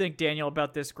what you think, Daniel,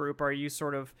 about this group. Are you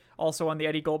sort of also on the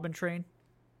Eddie Goldman train?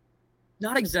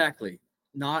 Not exactly.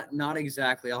 Not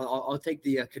exactly. I'll take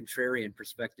the contrarian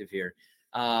perspective here.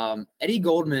 Eddie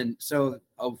Goldman. So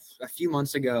a few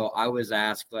months ago, I was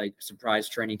asked like surprise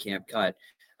training camp cut,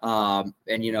 and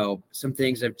some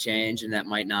things have changed, and that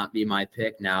might not be my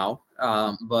pick now.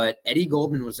 But Eddie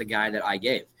Goldman was the guy that I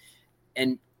gave,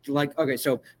 and like okay,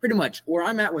 so pretty much where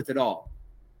I'm at with it all,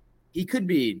 he could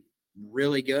be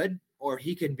really good, or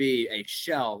he could be a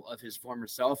shell of his former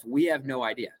self. We have no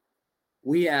idea.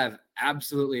 We have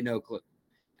absolutely no clue.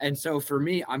 And so for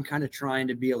me, I'm kind of trying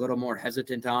to be a little more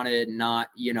hesitant on it, not,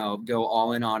 go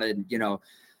all in on it.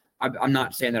 I'm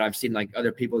not saying that I've seen like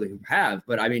other people who have,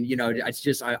 but I mean, it's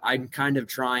just, I'm kind of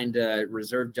trying to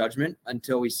reserve judgment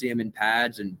until we see him in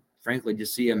pads and frankly,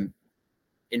 just see him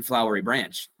in Flowery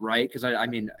Branch. Right. Cause I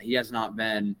mean, he has not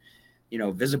been,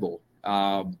 visible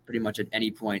pretty much at any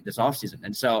point this offseason.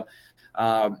 And so,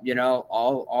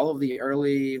 all of the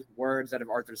early words out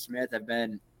of Arthur Smith have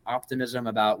been optimism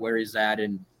about where he's at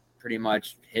in pretty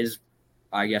much his,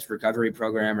 I guess, recovery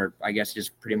program, or I guess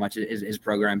just pretty much his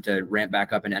program to ramp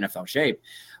back up in NFL shape.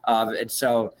 And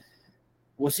so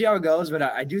we'll see how it goes. But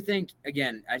I do think,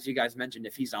 again, as you guys mentioned,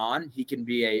 if he's on, he can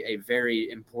be a very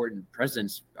important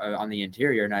presence on the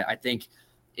interior. And I think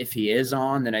if he is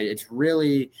on, then it's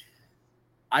really –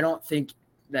 I don't think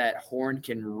that Horn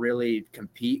can really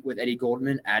compete with Eddie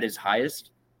Goldman at his highest.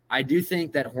 I do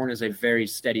think that Horn is a very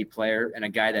steady player and a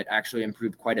guy that actually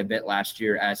improved quite a bit last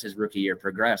year as his rookie year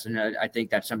progressed. And I think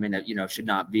that's something that, should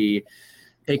not be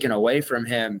taken away from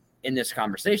him in this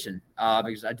conversation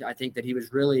because I think that he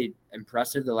was really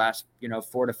impressive the last,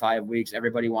 4 to 5 weeks.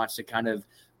 Everybody wants to kind of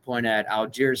point at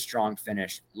Algiers' strong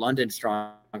finish, London's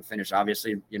strong finish,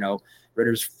 obviously,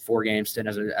 Ritter's 4-game stint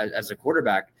as a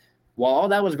quarterback. While all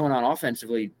that was going on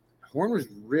offensively, Horn was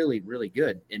really, really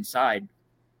good inside,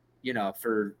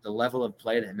 for the level of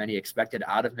play that many expected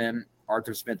out of him.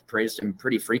 Arthur Smith praised him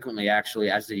pretty frequently,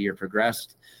 actually, as the year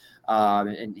progressed.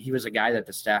 And he was a guy that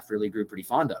the staff really grew pretty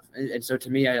fond of. And so to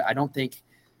me, I don't think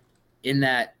in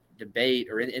that debate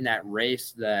or in that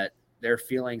race that their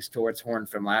feelings towards Horn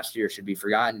from last year should be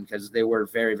forgotten because they were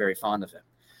very, very fond of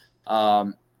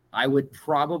him. I would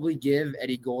probably give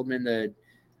Eddie Goldman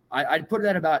I'd put it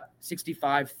at about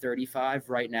 65-35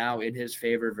 right now in his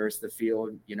favor versus the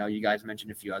field. You guys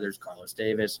mentioned a few others, Carlos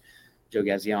Davis, Joe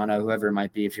Gaziano, whoever it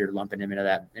might be, if you're lumping him into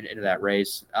that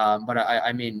race. But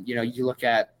I mean, you look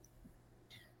at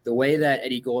the way that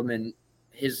Eddie Goldman,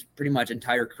 his pretty much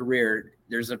entire career,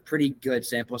 there's a pretty good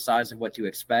sample size of what to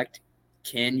expect.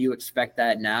 Can you expect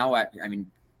that now? I mean,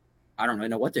 I don't really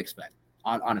know what to expect,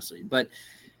 honestly, but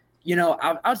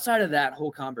outside of that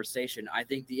whole conversation, I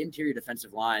think the interior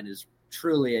defensive line is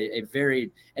truly a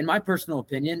very, in my personal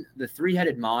opinion, the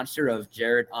three-headed monster of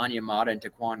Jarrett, Onyemata, and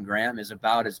Taquan Graham is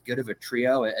about as good of a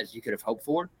trio as you could have hoped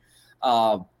for.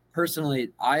 Personally,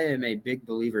 I am a big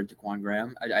believer in Taquan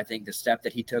Graham. I think the step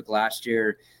that he took last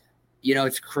year,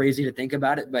 it's crazy to think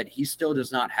about it, but he still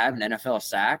does not have an NFL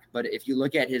sack. But if you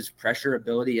look at his pressure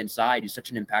ability inside, he's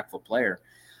such an impactful player.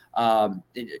 I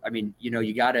mean,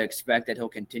 you got to expect that he'll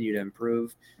continue to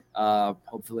improve.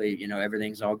 Hopefully,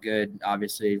 everything's all good.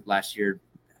 Obviously, last year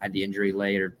had the injury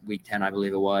late, or week 10, I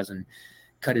believe it was, and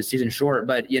cut his season short.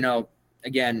 But,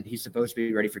 again, he's supposed to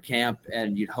be ready for camp,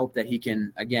 and you'd hope that he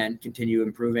can, again, continue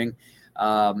improving.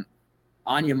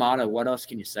 Onyemata, what else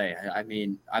can you say? I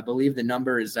mean, I believe the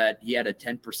number is that he had a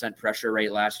 10% pressure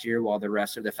rate last year, while the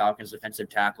rest of the Falcons defensive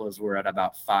tackles were at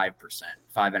about 5%,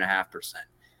 5.5%.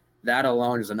 That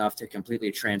alone is enough to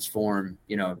completely transform,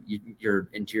 your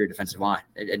interior defensive line.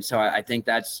 And so I think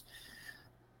that's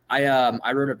 –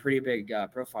 I wrote a pretty big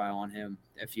profile on him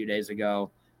a few days ago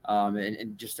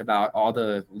and just about all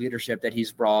the leadership that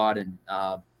he's brought and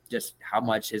just how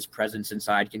much his presence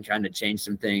inside can kind of change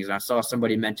some things. And I saw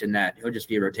somebody mention that he'll just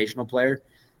be a rotational player.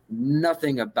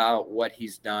 Nothing about what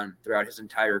he's done throughout his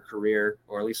entire career,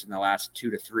 or at least in the last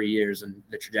 2 to 3 years and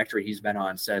the trajectory he's been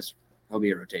on, says – he'll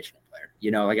be a rotational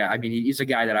player. I mean, he's a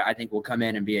guy that I think will come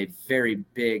in and be a very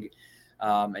big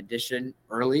addition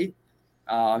early.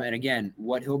 And again,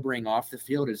 what he'll bring off the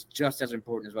field is just as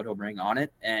important as what he'll bring on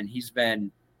it. And he's been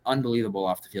unbelievable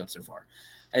off the field so far.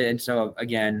 And so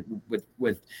again,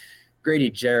 with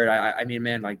Grady Jarrett, I mean,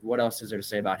 man, like what else is there to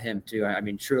say about him too? I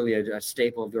mean, truly a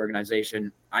staple of the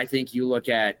organization. I think you look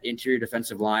at interior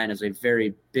defensive line as a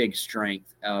very big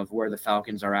strength of where the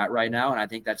Falcons are at right now. And I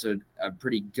think that's a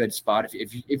pretty good spot.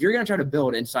 If you're going to try to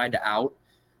build inside to out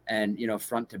and,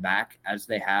 front to back as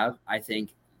they have, I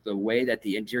think the way that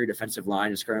the interior defensive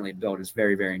line is currently built is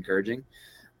very, very encouraging.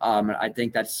 I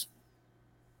think that's,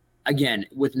 again,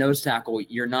 with nose tackle,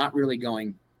 you're not really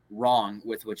going wrong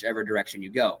with whichever direction you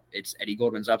go. It's Eddie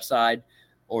Goldman's upside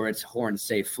or it's Horn's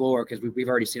safe floor, because we've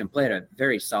already seen him play at a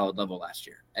very solid level last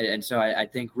year. And so I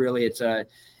think really it's a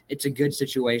good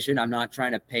situation. I'm not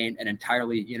trying to paint an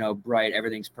entirely, bright,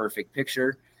 everything's perfect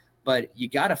picture, but you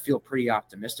got to feel pretty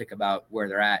optimistic about where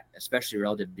they're at, especially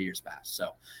relative to years past.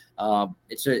 So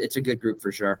it's a good group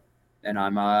for sure. And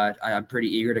I'm pretty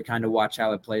eager to kind of watch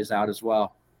how it plays out as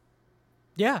well.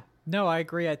 Yeah, no, I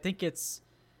agree. I think it's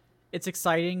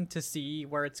exciting to see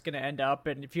where it's going to end up.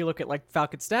 And if you look at like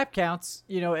Falcon snap counts,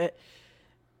 the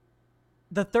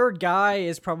third guy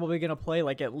is probably going to play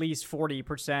like at least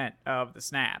 40% of the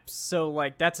snaps. So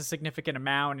like that's a significant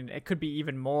amount, and it could be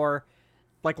even more.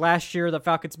 Like last year, the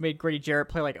Falcons made Grady Jarrett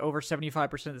play like over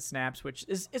 75% of the snaps, which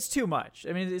it's too much.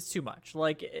 I mean, it's too much.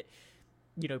 Like,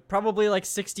 probably like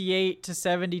 68 to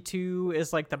 72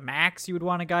 is like the max you would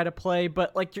want a guy to play,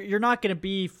 but like you're not going to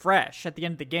be fresh at the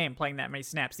end of the game playing that many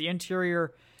snaps. The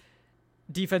interior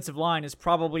defensive line is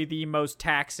probably the most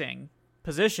taxing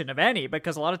position of any,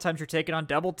 because a lot of times you're taking on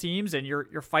double teams and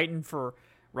you're fighting for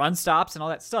run stops and all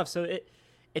that stuff. So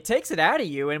it takes it out of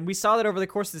you, and we saw that over the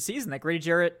course of the season that Grady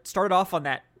Jarrett started off on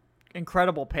that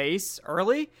incredible pace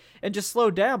early and just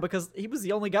slowed down because he was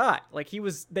the only guy. Like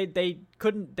they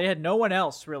had no one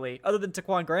else really other than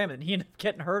Taquan Graham, and he ended up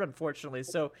getting hurt, unfortunately.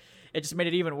 So it just made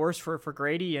it even worse for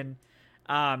Grady. And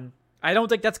I don't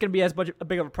think that's going to be as much a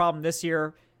big of a problem this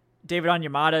year. David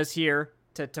Onyemata is here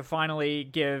to finally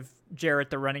give Jarrett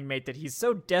the running mate that he's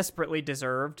so desperately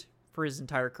deserved for his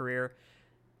entire career.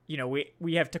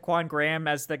 We have Taquan Graham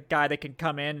as the guy that can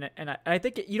come in, and I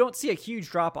think you don't see a huge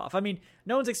drop-off. I mean,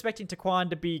 no one's expecting Taquan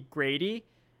to be Grady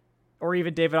or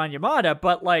even David Onyemata,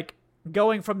 but, like,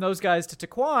 going from those guys to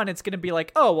Taquan, it's going to be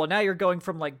like, oh, well, now you're going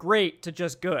from, like, great to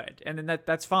just good, and then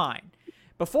that's fine.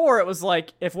 Before, it was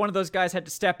like, if one of those guys had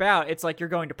to step out, it's like you're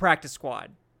going to practice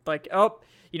squad. Like,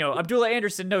 Abdullah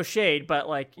Anderson, no shade, but,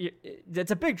 like,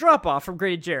 it's a big drop-off from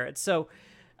Grady Jarrett. So,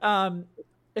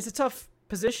 it's a tough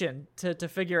position to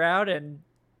figure out, and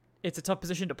it's a tough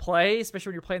position to play, especially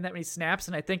when you're playing that many snaps.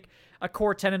 And I think a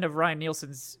core tenet of Ryan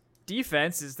Nielsen's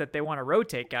defense is that they want to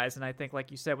rotate guys, and I think,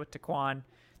 like you said, with Taquan,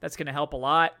 that's going to help a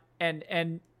lot.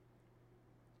 And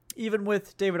even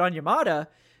with David Onyemata,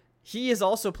 he has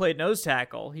also played nose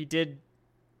tackle. He did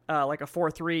like a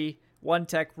 4-3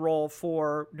 one-tech role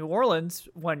for New Orleans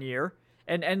one year,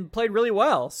 and played really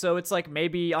well. So it's like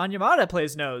maybe Onyemata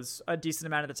plays nose a decent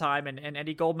amount of the time, and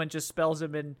Eddie Goldman just spells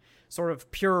him in sort of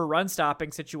pure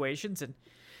run-stopping situations and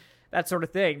that sort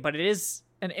of thing. But it is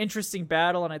an interesting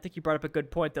battle, and I think you brought up a good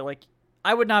point that, like,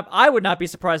 I would not be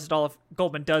surprised at all if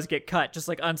Goldman does get cut, just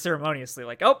like unceremoniously,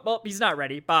 like, oh, well, he's not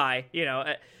ready, bye,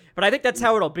 But I think that's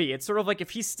how it'll be. It's sort of like if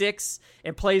he sticks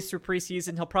and plays through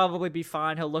preseason, he'll probably be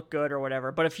fine, he'll look good or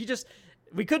whatever. But if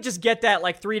we could just get that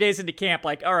like 3 days into camp,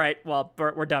 like, all right, well,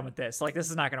 we're done with this. Like, this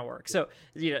is not going to work. So,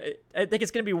 I think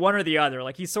it's going to be one or the other.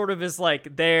 Like, he sort of is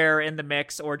like there in the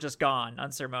mix or just gone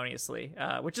unceremoniously,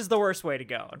 which is the worst way to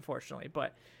go, unfortunately.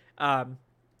 But at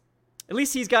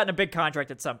least he's gotten a big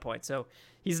contract at some point. So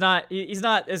he's not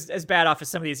as bad off as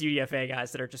some of these UDFA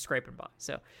guys that are just scraping by.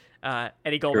 So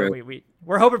Eddie Goldman,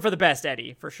 we're hoping for the best,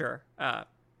 Eddie, for sure. But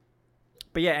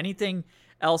yeah, anything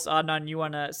else, Adnan, you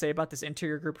want to say about this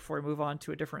interior group before we move on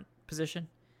to a different position?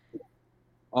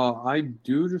 I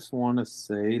do just want to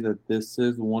say that this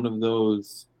is one of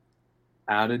those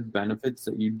added benefits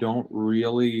that you don't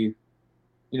really,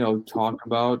 talk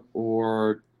about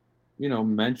or,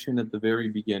 mention at the very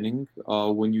beginning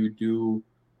when you do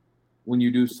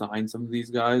sign some of these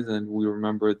guys. And we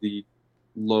remember the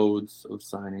loads of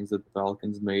signings that the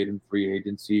Falcons made in free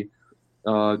agency,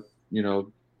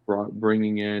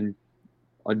 bringing in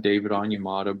a David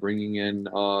Onyemata, bringing in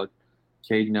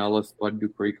Caden Ellis, Bud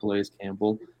Dupree, Calais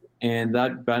Campbell. And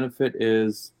that benefit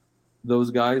is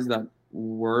those guys that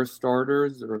were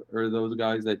starters or those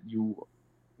guys that you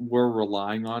were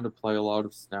relying on to play a lot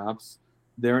of snaps,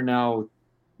 they're now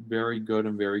very good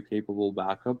and very capable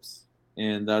backups.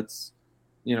 And that's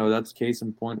case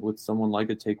in point with someone like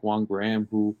a Taquan Graham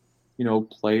who,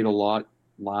 played a lot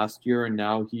last year, and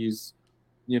now he's,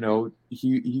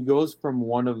 he goes from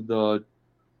one of the,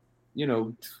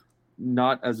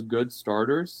 not as good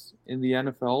starters in the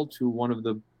NFL to one of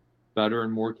the better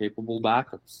and more capable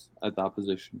backups at that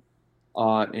position.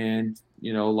 And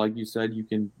like you said, you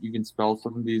can spell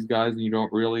some of these guys, and you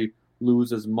don't really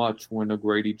lose as much when a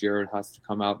Grady Jarrett has to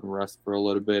come out and rest for a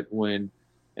little bit, when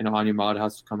an Animad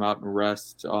has to come out and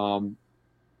rest,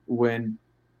 when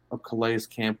a Calais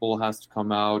Campbell has to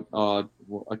come out, a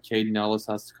Caden Ellis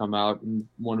has to come out, and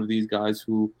one of these guys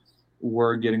who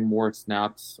were getting more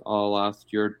snaps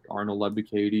last year, Arnold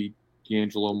Lebicady,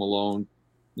 D'Angelo Malone,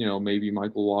 maybe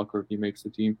Michael Walker if he makes the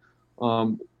team.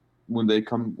 When they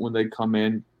come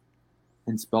in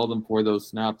and spell them for those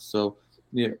snaps. So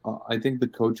I think the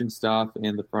coaching staff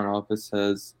and the front office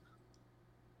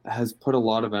has put a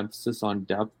lot of emphasis on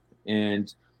depth,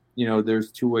 and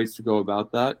there's two ways to go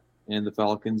about that, and the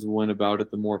Falcons went about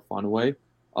it the more fun way.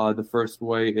 The first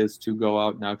way is to go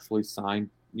out and actually sign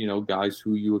guys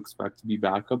who you expect to be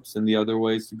backups, and the other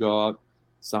way is to go out,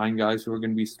 sign guys who are going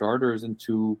to be starters, and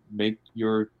to make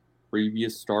your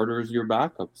previous starters your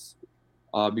backups.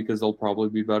 Because they'll probably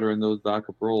be better in those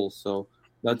backup roles. So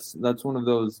that's one of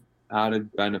those added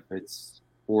benefits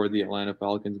for the Atlanta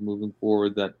Falcons moving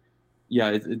forward, that,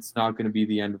 it's not going to be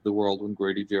the end of the world when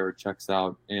Grady Jarrett checks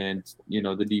out, and,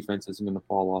 the defense isn't going to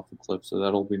fall off the cliff. So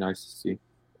that'll be nice to see.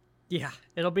 Yeah,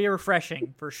 it'll be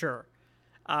refreshing for sure.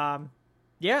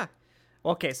 Yeah.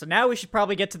 Okay, so now we should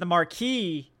probably get to the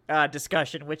marquee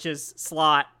discussion, which is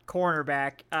slot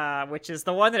cornerback, which is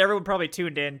the one that everyone probably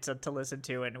tuned in to listen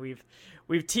to, and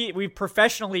we've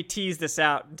professionally teased this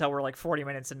out until we're like 40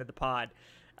 minutes into the pod.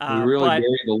 We really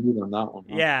buried the lead on that one.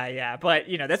 Huh? Yeah, but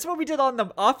that's what we did on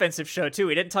the offensive show too.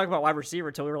 We didn't talk about wide receiver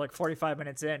until we were like 45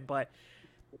 minutes in, but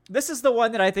this is the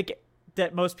one that I think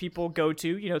that most people go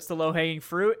to. It's the low-hanging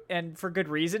fruit, and for good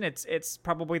reason. It's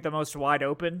probably the most wide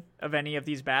open of any of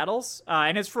these battles,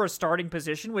 and it's for a starting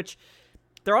position, which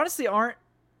there honestly aren't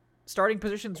starting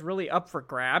positions really up for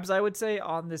grabs, I would say,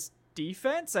 on this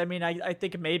defense. I mean, I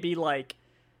think maybe like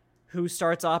who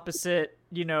starts opposite,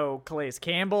 Calais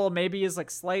Campbell maybe is like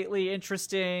slightly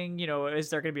interesting. Is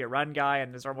there going to be a run guy,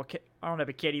 and is Arnold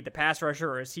the pass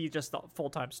rusher, or is he just the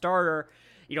full-time starter?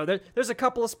 There's a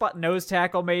couple of spot nose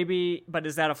tackle maybe, but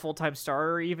is that a full-time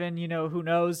starter even? Who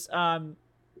knows?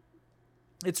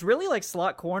 It's really like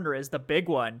slot corner is the big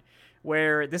one,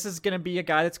 where this is going to be a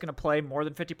guy that's going to play more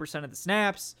than 50% of the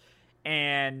snaps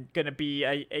and going to be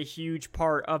a huge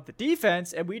part of the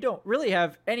defense, and we don't really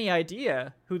have any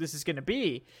idea who this is going to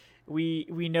be.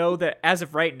 We know that as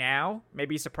of right now,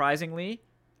 maybe surprisingly,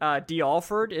 D.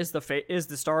 Alford is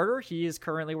the starter. He is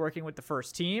currently working with the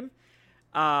first team.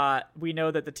 We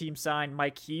know that the team signed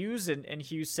Mike Hughes, and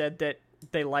Hughes said that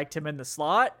they liked him in the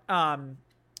slot.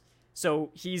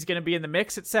 So he's going to be in the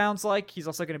mix, it sounds like. He's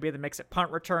also going to be in the mix at punt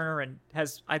returner, and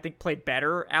has, I think, played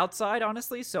better outside,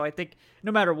 honestly. So I think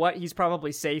no matter what, he's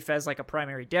probably safe as like a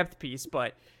primary depth piece,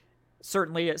 but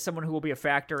certainly someone who will be a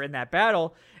factor in that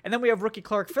battle. And then we have rookie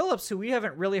Clark Phillips, who we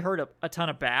haven't really heard a ton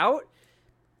about.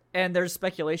 And there's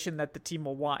speculation that the team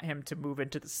will want him to move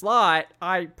into the slot.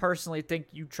 I personally think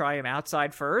you try him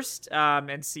outside first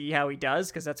and see how he does,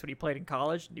 because that's what he played in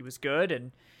college, and he was good.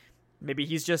 And maybe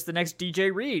he's just the next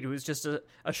DJ Reed, who's just a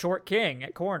short king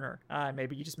at corner.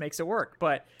 Maybe he just makes it work.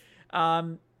 But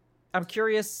I'm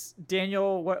curious,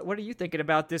 Daniel, what are you thinking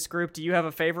about this group? Do you have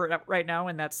a favorite right now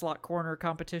in that slot corner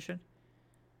competition?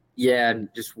 Yeah, and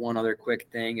just one other quick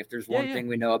thing. If there's one thing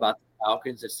we know about the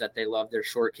Falcons, it's that they love their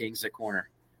short kings at corner.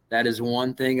 That is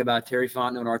one thing about Terry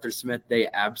Fontenot and Arthur Smith. They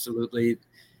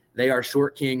are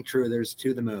short king truthers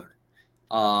to the moon.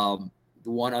 The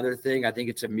one other thing, I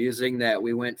think it's amusing that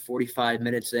we went 45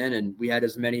 minutes in and we had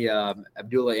as many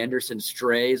Abdullah Anderson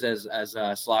strays as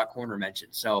slot corner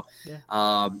mentioned. So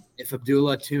if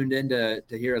Abdullah tuned in to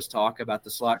hear us talk about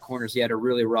the slot corners, he had a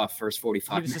really rough first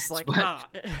 45 minutes. He was just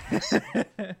like,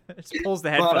 just pulls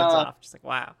the headphones off. Just like,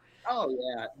 wow. Oh,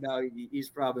 yeah. No, he's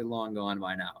probably long gone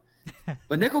by now.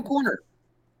 But nickel corner,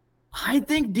 I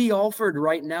think D. Alford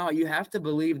right now, you have to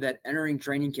believe that entering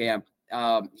training camp,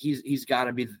 he's got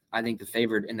to be, I think, the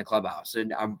favorite in the clubhouse.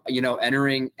 And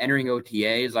entering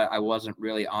OTAs, I wasn't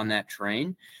really on that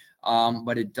train,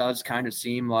 but it does kind of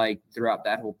seem like throughout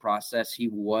that whole process, he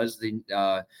was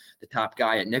the top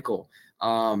guy at nickel.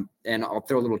 And I'll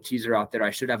throw a little teaser out there. I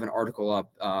should have an article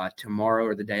up tomorrow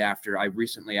or the day after. I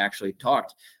recently actually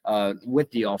talked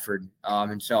with D. Alford,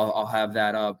 and so I'll have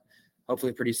that up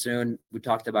hopefully pretty soon. We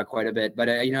talked about quite a bit, but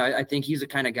I think he's the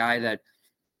kind of guy that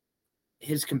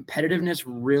his competitiveness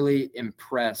really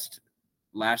impressed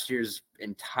last year's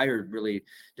entire really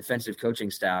defensive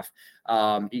coaching staff.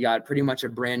 You got pretty much a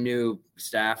brand new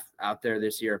staff out there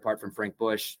this year, apart from Frank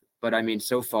Bush. But I mean,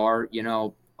 so far,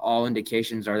 all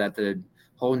indications are that the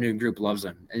whole new group loves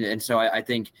him. And so I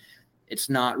think it's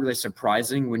not really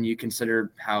surprising when you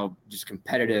consider how just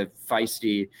competitive,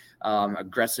 feisty,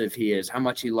 aggressive he is, how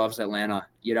much he loves Atlanta.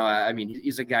 You know, I mean,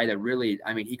 he's a guy that really,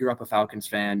 I mean, he grew up a Falcons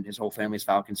fan. His whole family's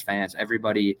Falcons fans.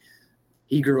 Everybody,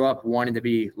 he grew up wanting to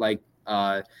be like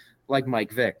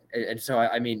Mike Vick. And so,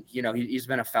 I mean, you know, he's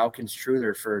been a Falcons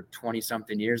truther for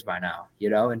 20-something years by now, you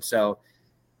know, and so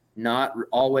not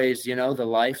always, you know, the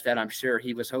life that I'm sure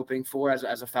he was hoping for as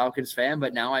a Falcons fan.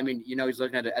 But now, I mean, you know, he's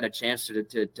looking at a chance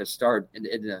to start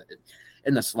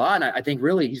in the slot. And I think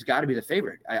really he's got to be the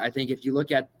favorite. I think if you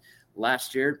look at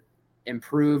last year,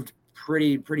 improved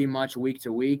pretty much week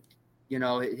to week. You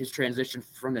know, his transition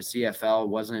from the CFL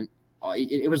wasn't –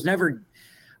 it was never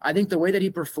 – I think the way that he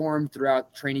performed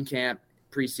throughout training camp,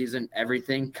 preseason,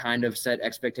 everything kind of set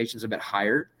expectations a bit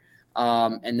higher.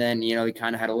 And then, you know, he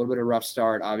kind of had a little bit of a rough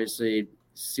start, obviously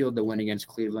sealed the win against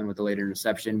Cleveland with the late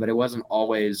interception, but it wasn't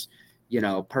always, you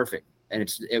know, perfect. And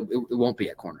it won't be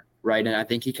at corner, right? And I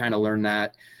think he kind of learned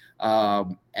that.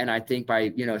 And I think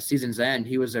by, you know, season's end,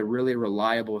 he was a really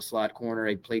reliable slot corner.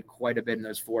 He played quite a bit in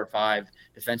those 4 or 5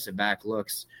 defensive back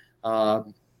looks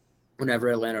whenever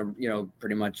Atlanta, you know,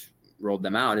 pretty much rolled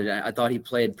them out. And I thought he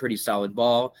played pretty solid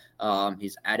ball.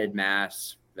 He's added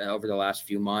mass over the last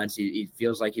few months. He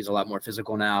feels like he's a lot more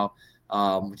physical now,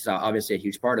 which is obviously a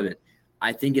huge part of it.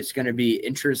 I think it's going to be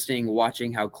interesting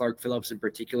watching how Clark Phillips in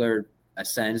particular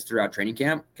ascends throughout training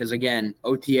camp. Because again,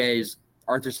 OTAs,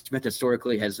 Arthur Smith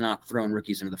historically has not thrown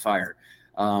rookies into the fire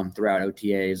throughout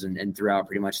OTAs and throughout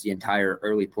pretty much the entire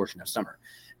early portion of summer.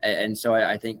 And so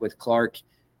I think with Clark,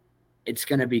 it's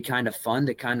going to be kind of fun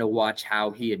to kind of watch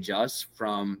how he adjusts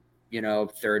from, you know,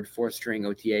 3rd, 4th string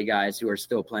OTA guys who are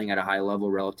still playing at a high level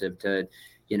relative to,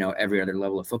 you know, every other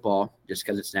level of football, just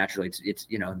because it's naturally, it's,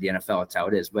 you know, the NFL, it's how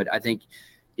it is. But I think,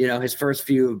 you know, his first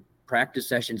few practice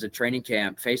sessions at training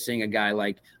camp facing a guy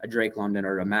like a Drake London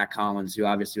or a Matt Collins, who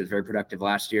obviously was very productive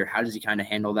last year, how does he kind of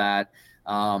handle that?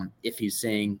 If he's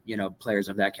seeing, you know, players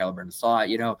of that caliber in the slot,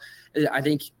 you know, I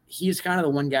think he's kind of the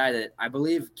one guy that I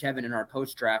believe, Kevin, in our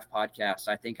post-draft podcast,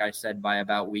 I think I said by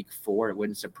about week 4, it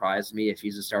wouldn't surprise me if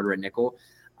he's a starter at nickel.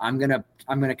 I'm gonna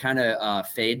kind of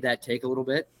fade that take a little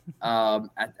bit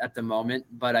at the moment.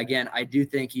 But again, I do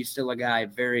think he's still a guy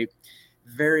very,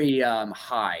 very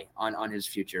high on his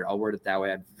future. I'll word it that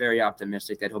way. I'm very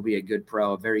optimistic that he'll be a good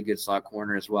pro, a very good slot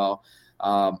corner as well.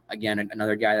 Again,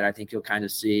 another guy that I think you'll kind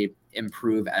of see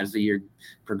improve as the year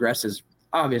progresses.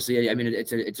 Obviously, I mean,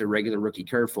 it's a regular rookie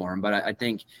curve for him, but I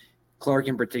think Clark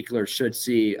in particular should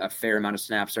see a fair amount of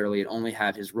snaps early and only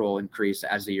have his role increase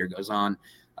as the year goes on.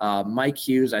 Mike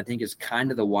Hughes, I think, is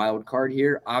kind of the wild card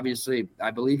here. Obviously, I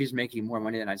believe he's making more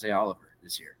money than Isaiah Oliver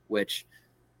this year, which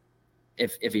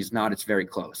if he's not, it's very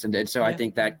close. And so I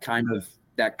think that kind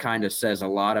of says a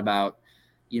lot about,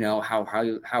 you know, how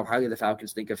highly the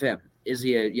Falcons think of him. Is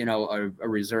he a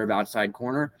reserve outside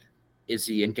corner? Is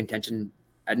he in contention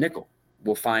at nickel?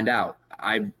 We'll find out.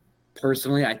 I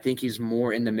think he's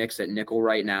more in the mix at nickel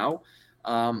right now.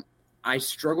 I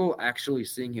struggle actually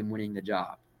seeing him winning the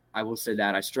job. I will say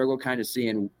that. I struggle kind of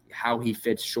seeing how he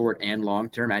fits short and long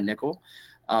term at nickel.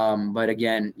 But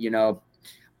again, you know,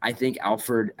 I think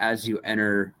Alford, as we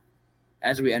enter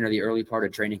the early part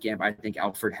of training camp, I think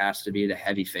Alford has to be the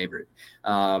heavy favorite.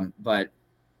 But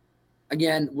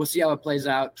again, we'll see how it plays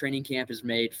out. Training camp is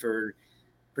made for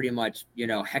pretty much, you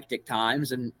know, hectic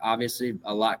times, and obviously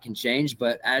a lot can change.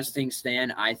 But as things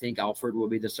stand, I think Alford will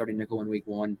be the starting nickel in week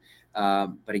 1.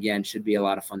 But again, should be a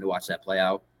lot of fun to watch that play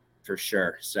out for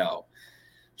sure. So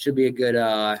should be a good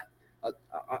I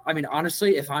mean,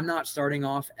 honestly, if I'm not starting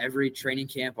off every training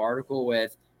camp article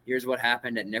with here's what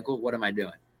happened at nickel, what am I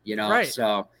doing? You know, right.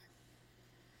 So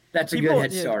that's a good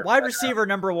head start. Wide receiver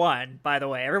number 1, by the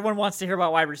way. Everyone wants to hear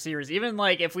about wide receivers. Even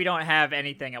like if we don't have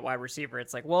anything at wide receiver,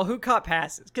 it's like, well, who caught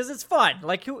passes? Because it's fun.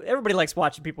 Like everybody likes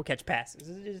watching people catch passes.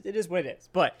 It is what it is.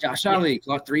 But Josh Ali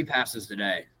caught 3 passes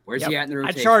today. Where's he at in the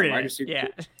rotation? I charted it.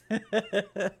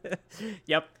 Yeah.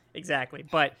 Yep. Exactly.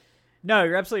 But no,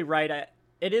 you're absolutely right.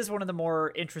 It is one of the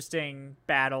more interesting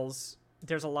battles.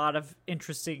 There's a lot of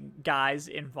interesting guys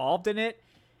involved in it,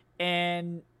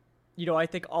 and you know, I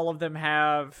think all of them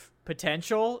have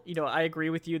potential. You know, I agree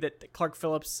with you that Clark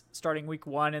Phillips starting week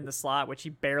 1 in the slot, which he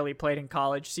barely played in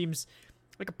college, seems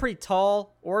like a pretty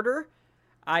tall order.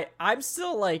 I'm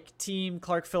still like team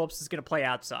Clark Phillips is going to play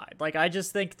outside. Like, I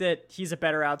just think that he's a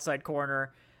better outside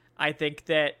corner. I think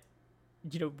that,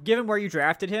 you know, given where you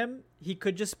drafted him, he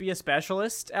could just be a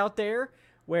specialist out there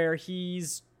where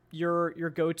he's your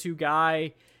go-to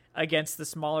guy against the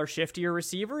smaller, shiftier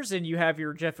receivers, and you have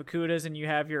your Jeff Okudas and you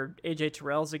have your AJ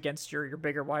Terrells against your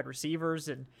bigger wide receivers,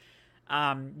 and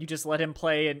you just let him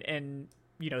play and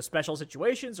special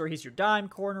situations, or he's your dime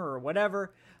corner or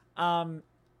whatever.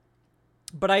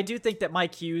 But I do think that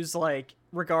Mike Hughes, like,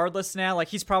 regardless now, like,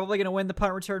 he's probably going to win the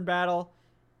punt return battle.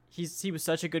 He was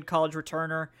such a good college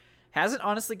returner. Hasn't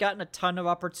honestly gotten a ton of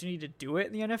opportunity to do it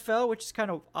in the NFL, which is kind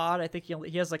of odd. I think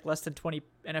he has like less than 20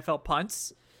 NFL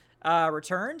punts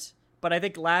returned. But I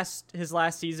think his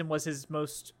last season was his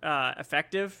most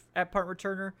effective at punt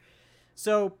returner.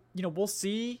 So, we'll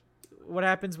see what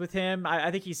happens with him.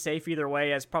 I think he's safe either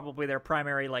way as probably their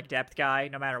primary like depth guy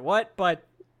no matter what. But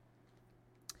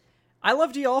I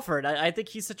love D. Alford. I think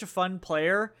he's such a fun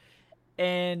player.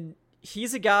 And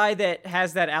he's a guy that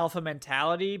has that alpha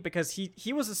mentality because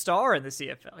he was a star in the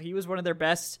CFL. He was one of their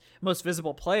best, most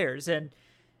visible players. And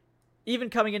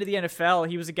even coming into the NFL,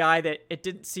 he was a guy that it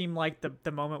didn't seem like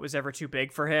the moment was ever too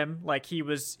big for him. Like he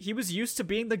was used to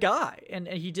being the guy, and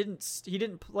he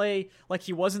didn't play like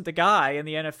he wasn't the guy in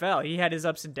the NFL. He had his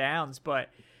ups and downs, but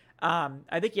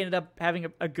I think he ended up having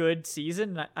a good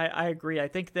season. I agree. I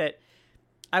think that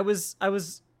I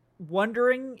was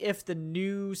wondering if the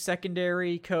new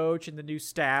secondary coach and the new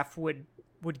staff would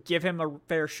give him a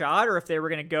fair shot, or if they were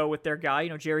going to go with their guy.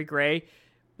 Jerry Gray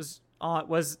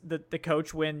was the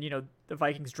coach when the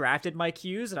Vikings drafted Mike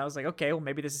Hughes, and I was like, okay, well,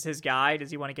 maybe this is his guy.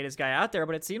 Does he want to get his guy out there?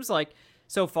 But it seems like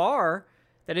so far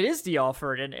that it is D.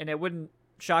 Alford, and it wouldn't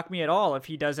shock me at all if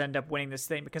he does end up winning this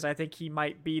thing, because I think he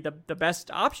might be the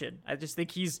best option. I just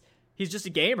think he's just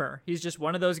a gamer. He's just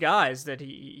one of those guys that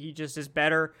he just is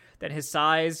better than his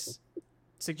size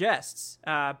suggests.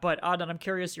 But Adnan, I'm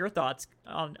curious your thoughts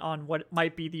on what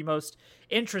might be the most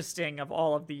interesting of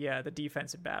all of the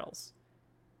defensive battles.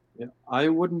 Yeah, I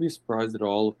wouldn't be surprised at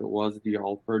all if it was D.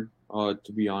 Alford.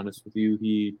 To be honest with you,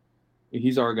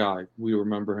 he's our guy. We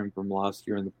remember him from last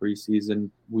year in the preseason.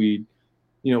 We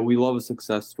love a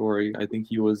success story. I think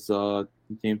he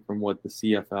came from the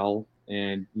CFL,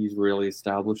 and he's really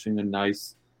establishing a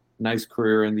nice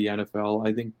career in the NFL.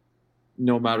 I think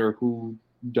no matter who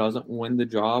doesn't win the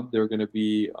job, they're going to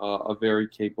be a very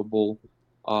capable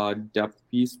depth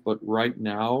piece. But right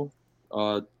now,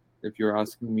 if you're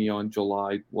asking me on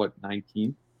July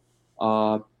 19th,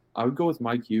 I would go with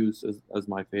Mike Hughes as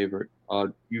my favorite.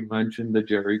 You mentioned the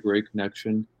Jerry Gray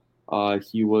connection.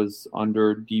 He was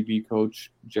under DB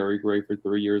coach Jerry Gray for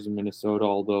 3 years in Minnesota,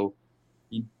 although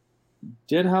he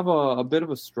did have a bit of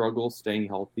a struggle staying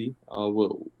healthy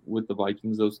with the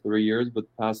Vikings those 3 years. But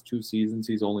the past 2 seasons,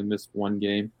 he's only missed 1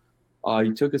 game.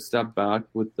 He took a step back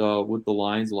with the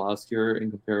Lions last year in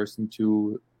comparison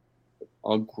to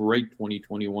a great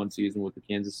 2021 season with the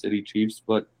Kansas City Chiefs.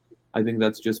 But I think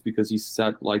that's just because he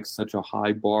set like such a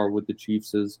high bar with the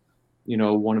Chiefs as,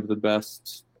 one of the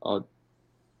best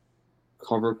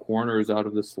cover corners out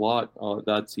of the slot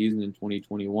that season in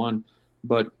 2021.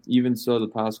 But even so, the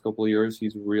past couple of years,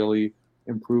 he's really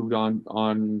improved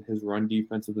on his run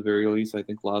defense at the very least. I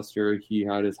think last year he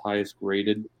had his highest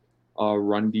graded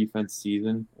run defense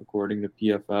season, according to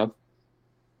PFF.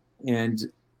 And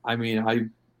I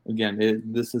mean,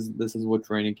 this is what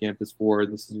training camp is for.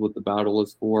 This is what the battle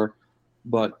is for.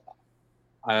 But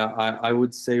I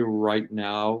would say right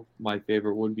now, my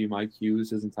favorite would be Mike Hughes.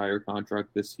 His entire contract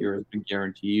this year has been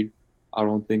guaranteed. I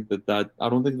don't think that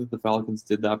the Falcons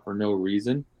did that for no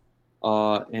reason.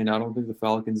 And I don't think the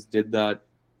Falcons did that,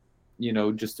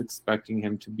 just expecting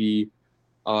him to be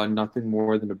nothing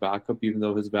more than a backup, even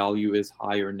though his value is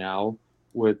higher now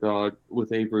with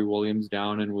Avery Williams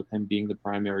down and with him being the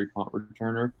primary punt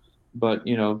returner. But,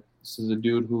 this is a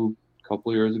dude who a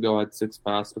couple years ago had 6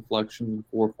 pass deflections and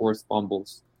 4 forced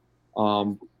fumbles.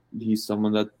 He's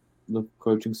someone that the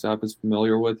coaching staff is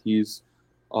familiar with. He's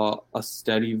a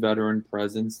steady veteran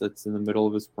presence that's in the middle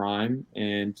of his prime.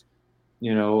 And,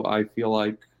 I feel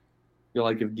like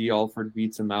if D. Alford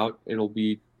beats him out, it'll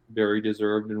be very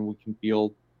deserved, and we can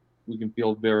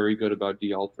feel very good about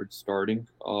D. Alford starting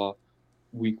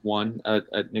week 1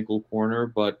 at nickel corner.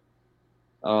 But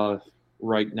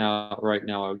right now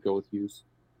I would go with Hughes.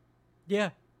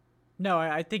 Yeah. No,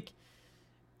 I think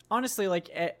honestly, like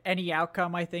any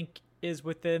outcome, I think is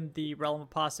within the realm of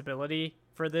possibility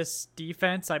for this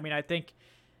defense. I mean, I think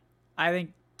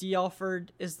D.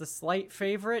 Alford is the slight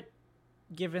favorite,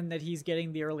 given that he's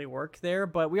getting the early work there.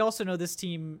 But we also know this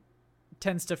team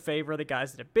tends to favor the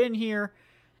guys that have been here.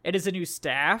 It is a new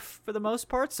staff for the most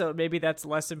part, so maybe that's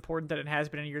less important than it has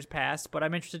been in years past. But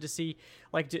I'm interested to see,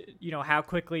 how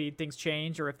quickly things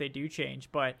change, or if they do change.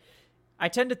 But I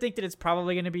tend to think that it's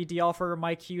probably going to be D. Alford or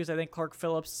Mike Hughes. I think Clark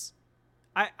Phillips.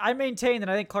 I maintain that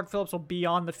I think Clark Phillips will be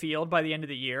on the field by the end of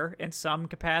the year in some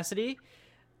capacity.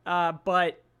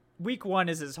 But week one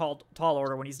is his tall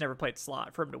order when he's never played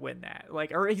slot for him to win that.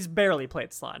 Or he's barely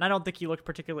played slot. And I don't think he looked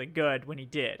particularly good when he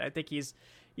did. I think he's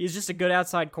just a good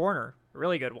outside corner, a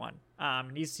really good one.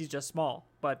 He's just small,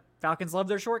 but Falcons love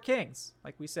their short kings,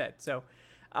 like we said. So,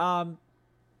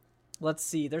 let's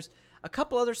see. There's a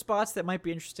couple other spots that might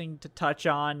be interesting to touch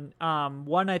on.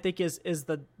 One I think is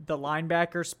the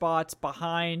linebacker spots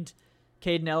behind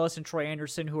Caden Ellis and Troy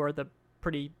Anderson, who are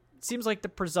seems like the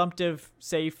presumptive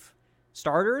safe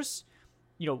starters.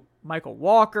 Michael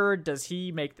Walker, does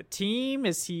he make the team?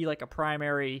 Is he like a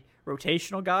primary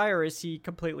rotational guy, or is he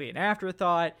completely an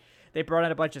afterthought? They brought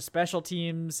in a bunch of special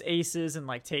teams aces and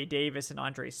like Tay Davis and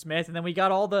Andre Smith, and then we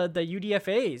got all the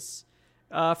UDFAs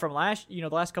from the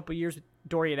last couple of years with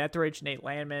Dorian Etheridge, Nate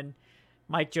Landman,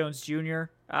 Mike Jones Jr.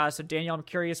 So Daniel, I'm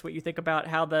curious what you think about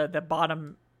how the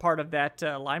bottom part of that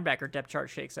linebacker depth chart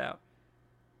shakes out.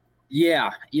 Yeah,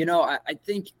 I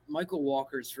think Michael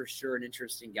Walker's for sure an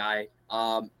interesting guy.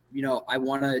 I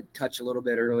want to touch a little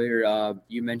bit earlier.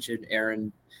 You mentioned,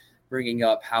 Aaron, bringing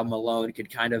up how Malone could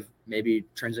kind of maybe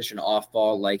transition off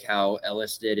ball like how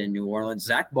Ellis did in New Orleans.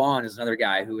 Zach Bond is another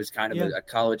guy who was kind of a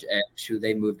college edge who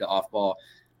they moved to off ball.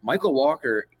 Michael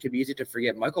Walker, it could be easy to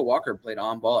forget. Michael Walker played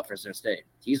on ball at Fresno State.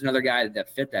 He's another guy that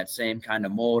fit that same kind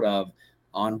of mold of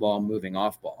on ball, moving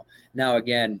off ball. Now,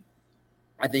 again,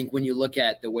 I think when you look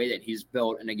at the way that he's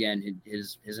built, and again,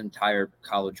 his entire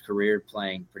college career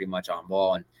playing pretty much on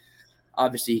ball, and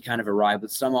obviously he kind of arrived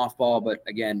with some off ball, but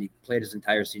again, he played his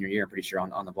entire senior year, I'm pretty sure,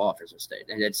 on the ball at Fresno State.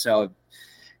 And so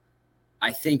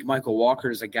I think Michael Walker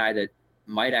is a guy that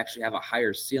might actually have a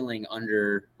higher ceiling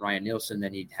under Ryan Nielsen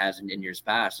than he has in years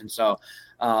past. And so,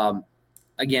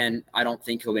 again, I don't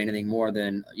think he'll be anything more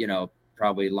than,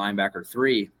 probably linebacker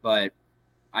 3, but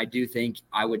I do think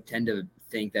I would tend to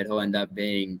think that he'll end up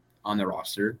being on the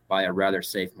roster by a rather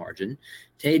safe margin.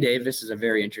 Tay Davis is a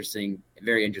very interesting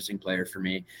player for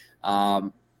me.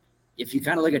 If you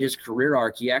kind of look at his career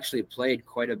arc, he actually played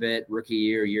quite a bit rookie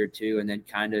year 2, and then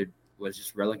kind of was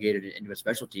just relegated into a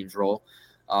special teams role.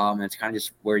 And it's kind of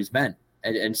just where he's been.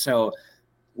 And so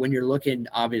when you're looking,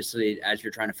 obviously, as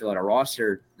you're trying to fill out a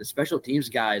roster, the special teams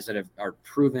guys that are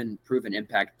proven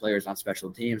impact players on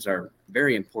special teams are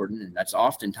very important. And that's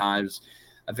oftentimes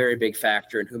a very big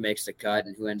factor in who makes the cut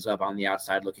and who ends up on the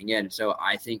outside looking in. So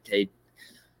I think Tay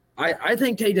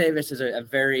Davis is a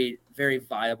very, very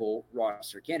viable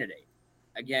roster candidate.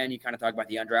 Again, you kind of talk about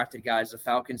the undrafted guys. The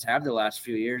Falcons have the last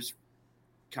few years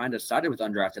kind of sided with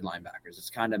undrafted linebackers. It's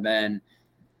kind of been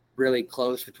really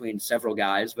close between several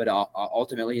guys, but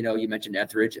ultimately, you mentioned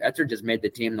Etheridge. Etheridge has made the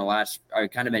team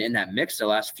kind of been in that mix the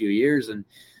last few years, and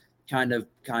kind of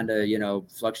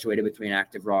fluctuated between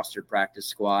active roster, practice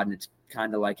squad, and it's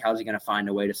kind of like, how's he going to find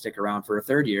a way to stick around for a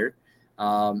third year?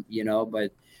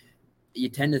 But you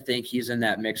tend to think he's in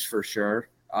that mix for sure,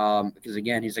 because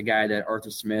again, he's a guy that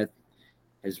Arthur Smith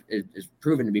is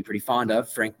proven to be pretty fond of.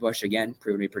 Frank Bush, again,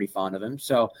 proven to be pretty fond of him.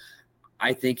 So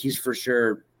I think he's for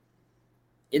sure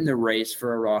in the race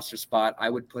for a roster spot. I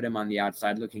would put him on the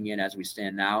outside looking in as we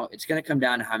stand now. It's going to come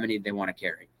down to how many they want to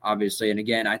carry, obviously. And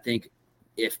again, I think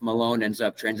if Malone ends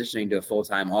up transitioning to a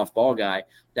full-time off-ball guy,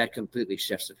 that completely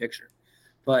shifts the picture.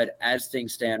 But as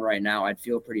things stand right now, I'd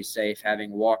feel pretty safe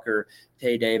having Walker,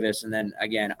 Tay Davis, and then,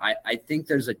 again, I think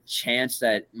there's a chance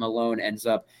that Malone ends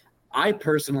up – I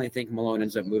personally think Malone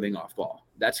ends up moving off-ball.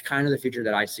 That's kind of the future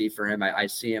that I see for him. I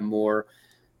see him more –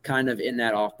 kind of in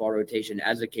that off-ball rotation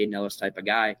as a Caden Ellis type of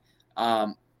guy.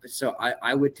 So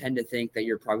I would tend to think that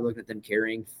you're probably looking at them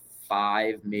carrying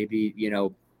 5, maybe,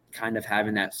 kind of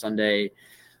having that Sunday,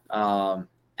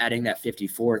 adding that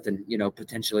 54th and,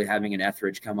 potentially having an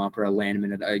Etheridge come up or a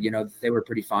Landman. They were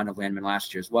pretty fond of Landman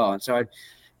last year as well. And so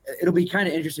it'll be kind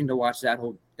of interesting to watch that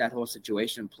whole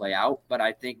situation play out. But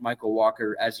I think Michael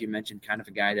Walker, as you mentioned, kind of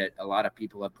a guy that a lot of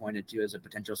people have pointed to as a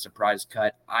potential surprise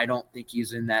cut. I don't think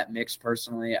he's in that mix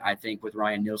personally. I think with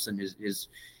Ryan Nielsen, his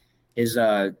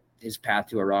path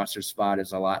to a roster spot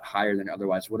is a lot higher than it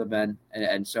otherwise would have been.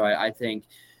 And so I think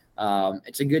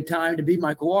it's a good time to be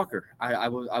Michael Walker. I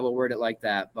will word it like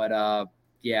that. But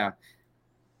yeah.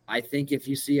 I think if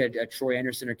you see a Troy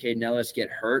Anderson or Caden Ellis get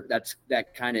hurt, that's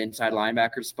that kind of inside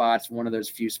linebacker spot's one of those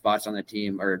few spots on the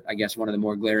team, or I guess one of the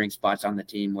more glaring spots on the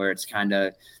team where it's kind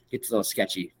of gets a little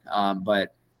sketchy.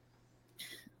 But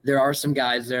there are some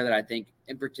guys there that I think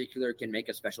in particular can make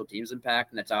a special teams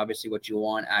impact, and that's obviously what you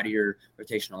want out of your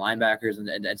rotational linebackers.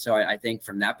 And so I think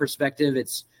from that perspective,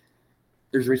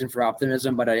 there's reason for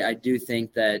optimism, but I do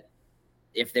think that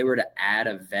if they were to add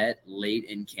a vet late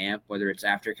in camp, whether it's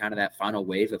after kind of that final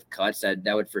wave of cuts, that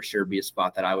would for sure be a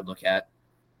spot that I would look at.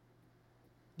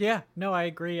 Yeah, no, I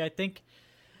agree. I think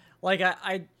like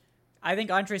I I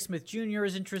think Andre Smith Jr.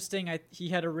 is interesting. He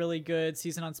had a really good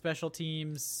season on special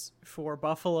teams for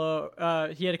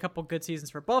Buffalo. He had a couple good seasons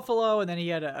for Buffalo, and then he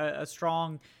had a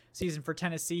strong season for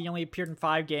Tennessee. He only appeared in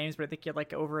 5 games, but I think he had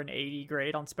like over an 80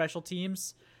 grade on special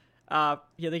teams. I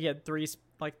think he had three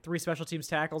special teams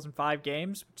tackles in 5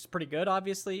 games, which is pretty good,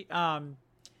 obviously.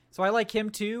 So I like him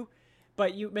too.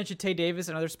 But you mentioned Tay Davis,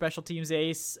 another special teams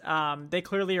ace. They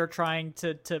clearly are trying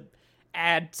to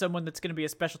add someone that's going to be a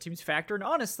special teams factor. And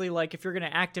honestly, like if you're going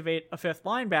to activate a 5th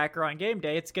linebacker on game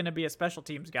day, it's going to be a special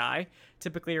teams guy.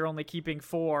 Typically, you're only keeping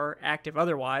 4 active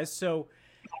otherwise. So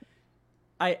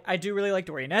I do really like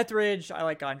Dorian Etheridge. I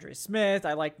like Andre Smith.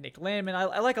 I like Nick Landman.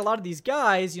 I like a lot of these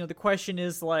guys. The question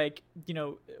is like,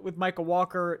 with Michael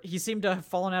Walker, he seemed to have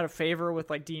fallen out of favor with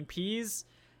like Dean Pease.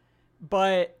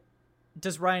 But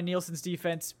does Ryan Nielsen's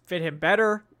defense fit him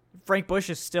better? Frank Bush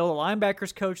is still a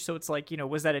linebackers coach, so it's like,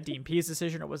 was that a Dean Pease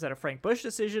decision or was that a Frank Bush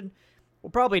decision? We'll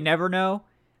probably never know,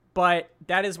 but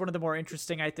that is one of the more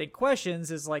interesting, I think,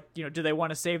 questions is like, do they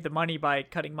want to save the money by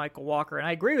cutting Michael Walker? And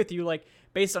I agree with you, like,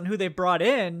 based on who they brought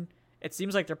in, it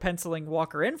seems like they're penciling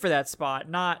Walker in for that spot,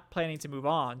 not planning to move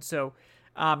on. So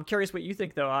I'm curious what you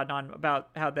think, though, Adnan, about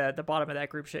how the bottom of that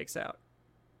group shakes out.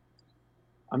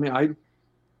 I mean,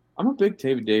 I'm a big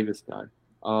Tavid Davis guy.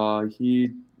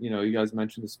 You guys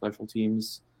mentioned the special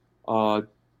teams, the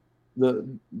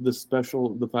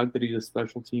fact that he's a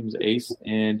special teams ace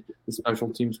and the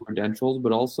special teams credentials,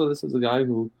 but also this is a guy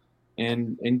who,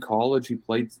 in college he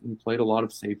played a lot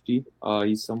of safety.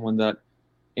 He's someone that,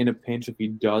 in a pinch, if he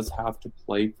does have to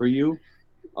play for you,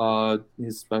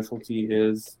 his specialty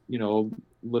is a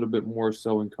little bit more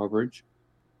so in coverage.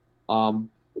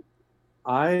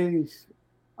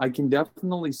 I can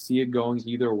definitely see it going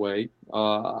either way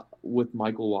with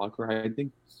Michael Walker. I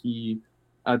think he,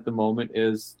 at the moment,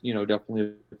 is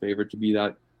definitely a favorite to be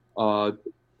that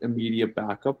immediate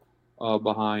backup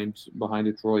behind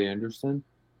a Troy Anderson.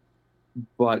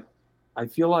 But I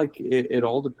feel like it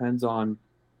all depends on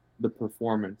the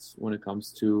performance when it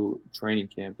comes to training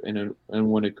camp and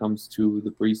when it comes to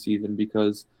the preseason,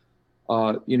 because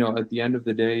at the end of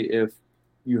the day, if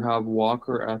you have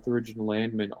Walker, Etheridge, and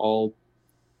Landman all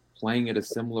playing at a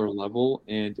similar level,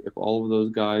 and if all of those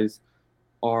guys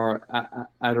are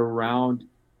at around,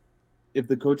 if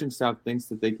the coaching staff thinks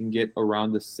that they can get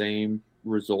around the same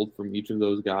result from each of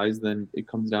those guys, then it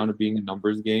comes down to being a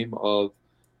numbers game of,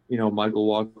 Michael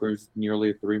Walker's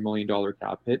nearly a $3 million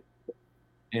cap hit.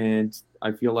 And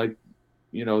I feel like,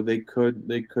 they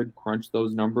could crunch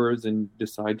those numbers and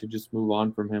decide to just move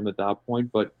on from him at that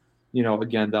point. But,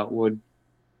 again, that would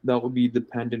be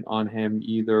dependent on him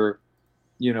either,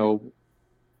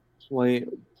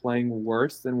 playing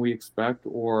worse than we expect,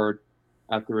 or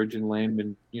Etheridge and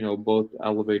Landman, both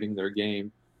elevating their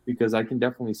game, because I can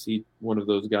definitely see one of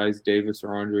those guys, Davis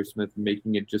or Andre Smith,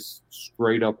 making it just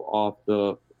straight up off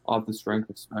the strength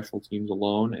of special teams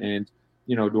alone. And,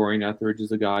 Dorian Etheridge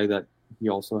is a guy that he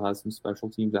also has some special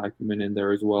teams acumen in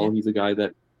there as well. Yeah. He's a guy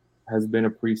that has been a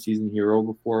preseason hero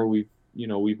before. We've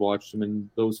watched him in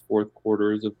those 4th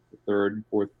quarters of the 3rd and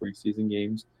 4th preseason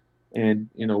games. And,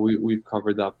 we've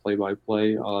covered that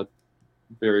play-by-play.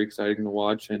 Very exciting to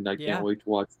watch, and I can't wait to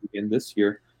watch it again this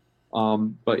year.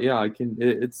 But yeah,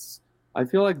 I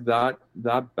feel like that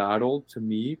battle to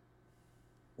me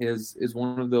is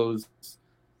one of those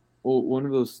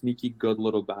sneaky good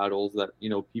little battles that,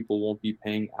 people won't be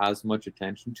paying as much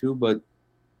attention to, but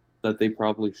that they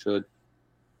probably should.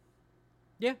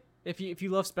 Yeah. If you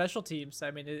love special teams,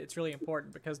 I mean, it's really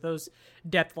important because those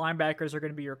depth linebackers are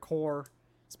going to be your core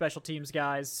special teams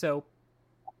guys. So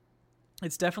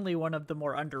it's definitely one of the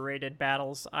more underrated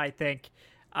battles, I think.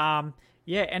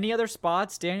 Any other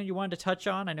spots, Daniel, you wanted to touch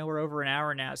on? I know we're over an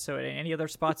hour now, so any other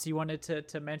spots you wanted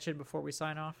to mention before we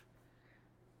sign off?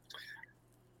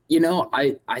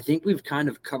 I think we've kind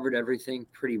of covered everything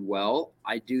pretty well.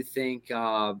 I do think,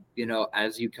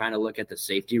 as you kind of look at the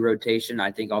safety rotation,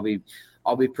 I think I'll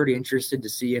be pretty interested to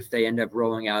see if they end up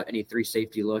rolling out any 3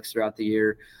 safety looks throughout the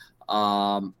year.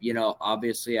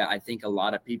 Obviously I think a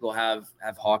lot of people have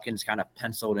Hawkins kind of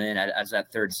penciled in as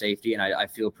that 3rd safety, and I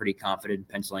feel pretty confident in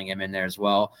penciling him in there as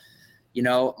well.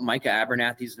 Micah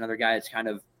Abernathy's another guy that's kind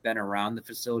of been around the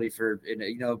facility for,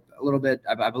 a little bit.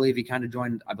 I believe he kind of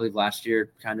joined, last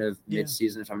year, kind of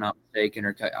mid-season, if I'm not mistaken,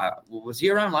 or was he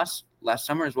around last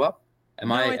summer as well?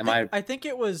 I think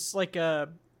it was like a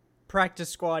practice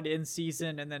squad in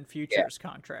season and then futures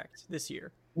contract this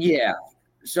year. Yeah.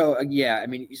 So, you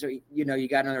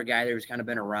got another guy that was kind of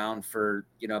been around for,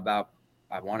 about,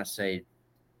 I want to say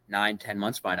 9-10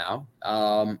 months by now.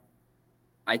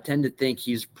 I tend to think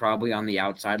he's probably on the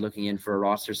outside looking in for a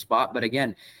roster spot. But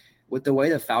again, with the way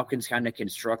the Falcons kind of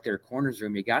construct their corners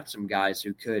room, you got some guys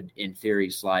who could, in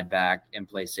theory, slide back and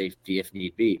play safety if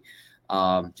need be.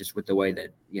 Just with the way that,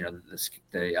 you know,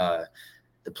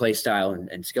 the play style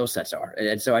and skill sets are.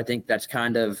 And so I think that's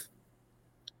kind of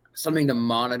something to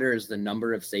monitor, is the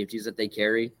number of safeties that they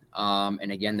carry.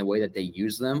 And again, the way that they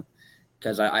use them,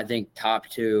 because I think top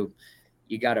two,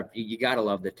 you gotta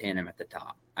love the tandem at the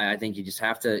top. I think you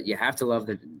have to love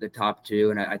the top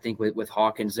two. And I think with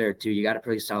Hawkins there too, you got a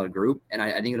pretty solid group. And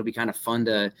I think it'll be kind of fun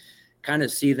to kind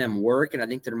of see them work. And I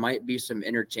think there might be some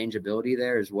interchangeability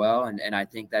there as well. And I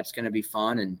think that's going to be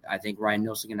fun. And I think Ryan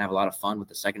Nielsen can have a lot of fun with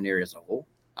the secondary as a whole.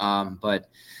 But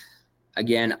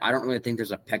again, I don't really think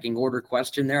there's a pecking order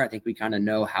question there. I think we kind of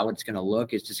know how it's going to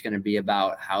look. It's just going to be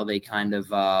about how they kind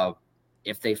of,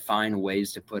 if they find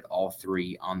ways to put all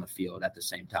three on the field at the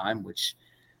same time, which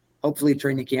hopefully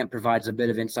training camp provides a bit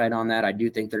of insight on that. I do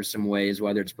think there's some ways,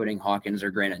 whether it's putting Hawkins or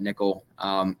Grant at nickel.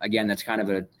 Again, that's kind of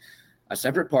a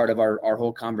separate part of our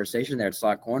whole conversation there at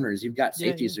slot corners. You've got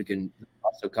safeties who can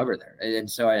also cover there. And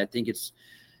so I think it's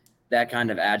that kind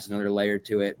of adds another layer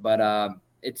to it. But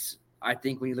I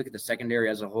think when you look at the secondary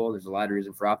as a whole, there's a lot of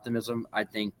reason for optimism. I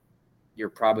think you're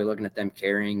probably looking at them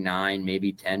carrying 9,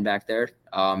 maybe 10 back there.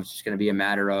 It's just going to be a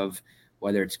matter of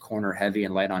whether it's corner heavy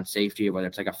and light on safety, or whether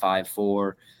it's like a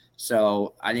 5-4.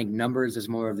 So I think numbers is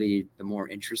more of the more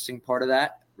interesting part of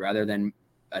that, rather than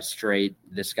a straight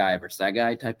this guy versus that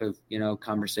guy type of, you know,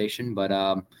 conversation.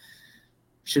 But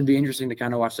should be interesting to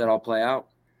kind of watch that all play out.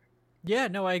 Yeah,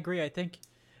 no, I agree. I think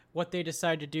what they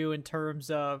decide to do in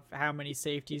terms of how many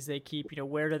safeties they keep, you know,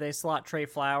 where do they slot Trey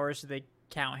Flowers? Do they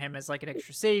count him as like an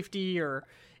extra safety, or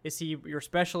is he your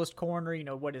specialist corner? You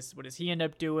know, what does he end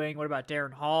up doing? What about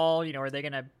Darren Hall? You know, are they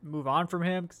going to move on from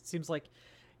him? 'Cause it seems like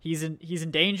he's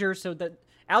in danger. So that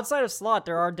outside of slot,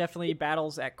 there are definitely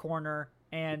battles at corner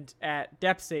and at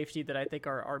depth safety that I think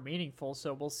are meaningful.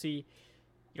 So we'll see,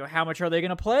 you know, how much are they going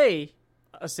to play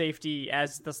a safety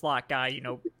as the slot guy? You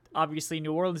know, obviously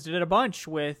New Orleans did it a bunch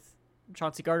with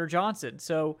Chauncey Gardner-Johnson.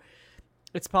 So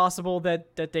it's possible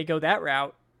that they go that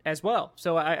route as well.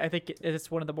 So I think it's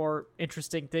one of the more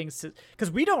interesting things, because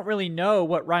we don't really know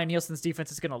what Ryan Nielsen's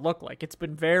defense is going to look like. It's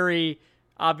been very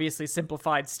obviously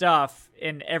simplified stuff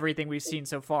in everything we've seen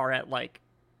so far at like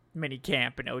mini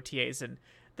camp and OTAs and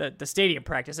the stadium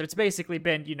practice. It's basically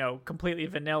been, you know, completely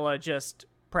vanilla, just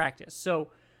practice.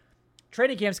 So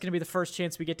training camp is going to be the first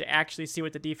chance we get to actually see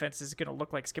what the defense is going to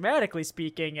look like schematically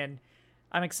speaking. And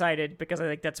I'm excited because I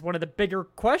think that's one of the bigger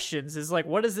questions, is like,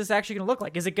 what is this actually going to look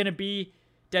like? Is it going to be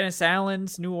Dennis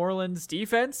Allen's New Orleans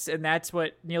defense, and that's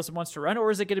what Nielsen wants to run, or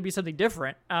is it going to be something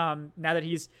different? Now that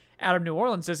he's out of New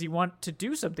Orleans, does he want to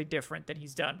do something different than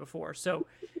he's done before? So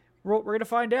we're going to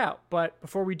find out. But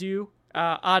before we do,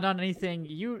 on anything,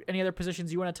 any other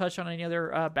positions you want to touch on, any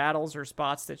other battles or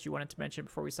spots that you wanted to mention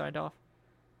before we signed off?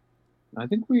 I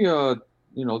think we,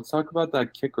 let's talk about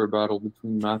that kicker battle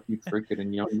between Matthew Trickett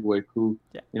and Younghoe Koo.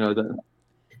 Yeah. You know,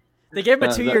 they gave him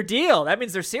a 2-year deal. That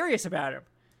means they're serious about him.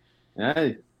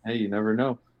 Hey, you never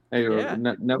know. Hey, Yeah.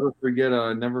 never forget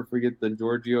the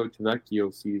Giorgio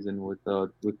Tavecchio season with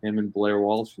him and Blair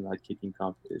Walsh in that kicking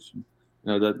competition.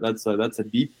 You know, that's a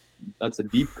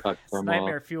deep cut from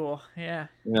nightmare fuel. Yeah,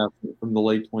 from the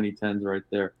late 2010s right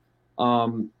there.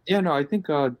 I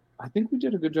think we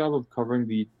did a good job of covering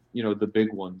the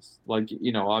big ones. Like,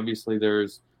 obviously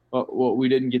there's we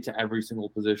didn't get to every single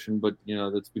position, but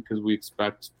that's because we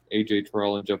expect AJ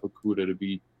Terrell and Jeff Okudah to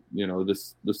be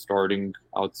the starting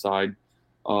outside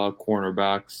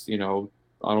cornerbacks.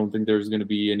 I don't think there's going to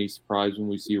be any surprise when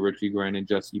we see Richie Grant and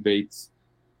Jesse Bates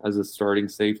as the starting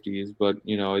safeties. But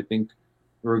I think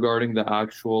regarding the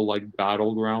actual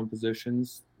battleground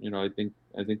positions, I think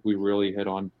we really hit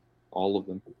on all of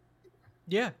them.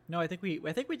 Yeah, no, I think we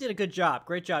did a good job.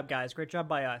 Great job, guys. Great job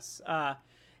by us.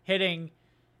 Hitting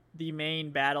the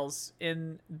main battles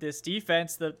in this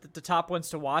defense, the top ones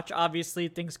to watch. Obviously,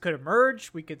 things could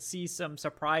emerge. We could see some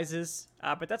surprises,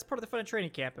 but that's part of the fun of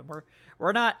training camp, and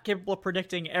we're not capable of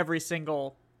predicting every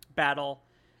single battle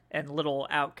and little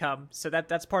outcome. So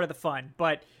that's part of the fun.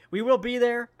 But we will be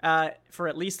there for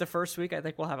at least the first week. I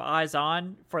think we'll have eyes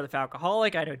on for the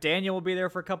Falcoholic. I know Daniel will be there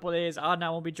for a couple of days.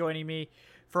 Adnan will be joining me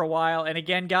for a while. And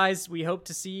again, guys, we hope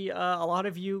to see a lot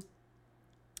of you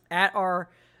at our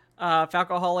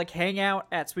Falcoholic hangout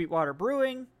at Sweetwater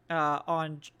Brewing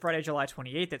on Friday, July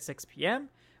 28th at 6 p.m.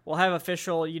 We'll have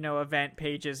official, event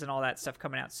pages and all that stuff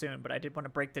coming out soon, but I did want to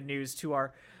break the news to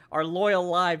our loyal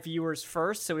live viewers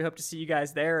first, so we hope to see you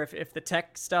guys there. If the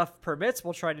tech stuff permits,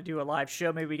 we'll try to do a live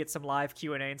show. Maybe we get some live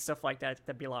Q&A and stuff like that.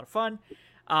 That'd be a lot of fun.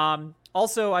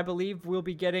 Also, I believe we'll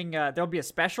be getting, there'll be a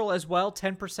special as well,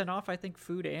 10% off, I think,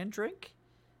 food and drink.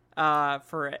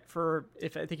 for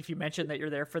if you mention that you're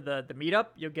there for the meetup,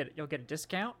 you'll get a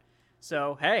discount.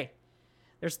 So hey,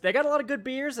 they got a lot of good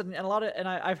beers and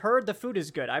I've heard the food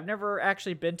is good. I've never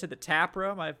actually been to the tap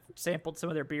room. I've sampled some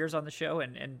of their beers on the show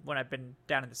and when I've been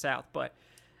down in the South, but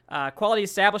quality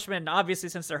establishment, and obviously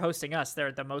since they're hosting us,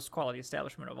 they're the most quality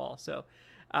establishment of all. So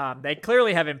they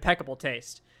clearly have impeccable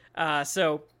taste.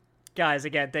 So guys,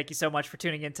 again, thank you so much for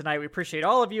tuning in tonight. We appreciate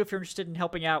all of you. If you're interested in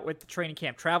helping out with the training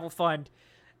camp travel fund,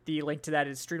 the link to that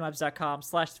is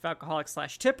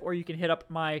streamlabs.com/Falcoholic/tip, or you can hit up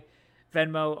my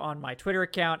Venmo on my Twitter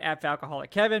account at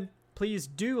FalcoholicKevin. Please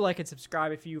do like and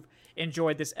subscribe if you've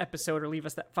enjoyed this episode, or leave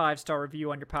us that 5-star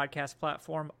review on your podcast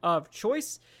platform of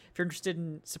choice. If you're interested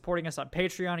in supporting us on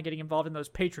Patreon and getting involved in those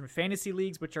patron fantasy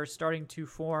leagues, which are starting to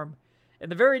form in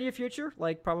the very near future,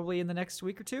 like probably in the next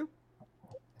week or two,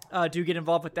 do get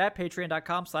involved with that.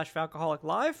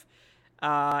 Patreon.com/FalcoholicLive.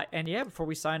 And yeah, before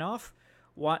we sign off,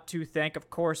 want to thank, of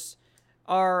course,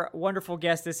 our wonderful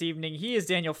guest this evening. He is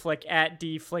Daniel Flick at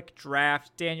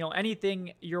DFlickDraft. Daniel,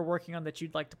 anything you're working on that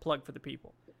you'd like to plug for the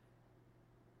people?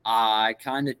 I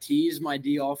kind of teased my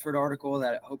D. Alford article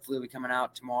that hopefully will be coming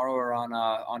out tomorrow or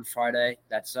on Friday.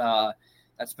 That's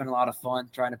been a lot of fun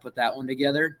trying to put that one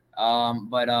together.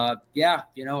 Yeah,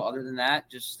 other than that,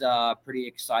 just pretty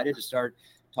excited to start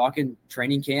talking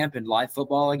training camp and live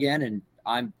football again. And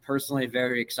I'm personally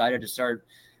very excited to start,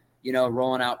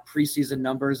 rolling out preseason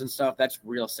numbers and stuff. That's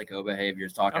real sicko behavior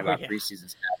talking about preseason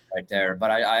stats right there.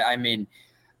 But I mean,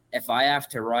 if I have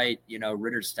to write,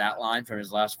 Ritter's stat line from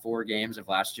his last 4 games of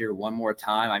last year one more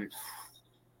time,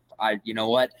 you know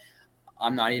what?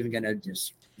 I'm not even going to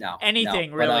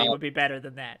anything really would be better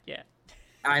than that. Yeah.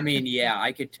 I mean, yeah,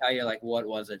 I could tell you, what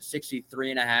was it?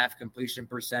 63.5 completion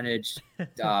percentage,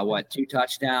 2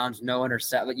 touchdowns, no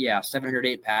intercept. Yeah,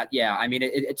 708 pat. Yeah, I mean,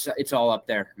 it's all up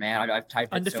there, man. I've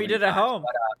typed it undefeated so at times, home.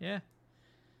 But, yeah.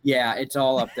 Yeah, it's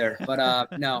all up there. But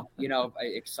no,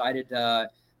 excited to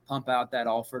pump out that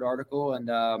Alford article,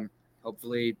 and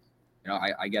hopefully,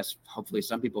 I guess hopefully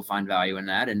some people find value in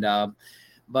that. And no,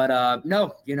 I'm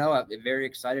very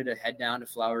excited to head down to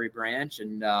Flowery Branch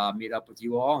and meet up with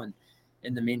you all. And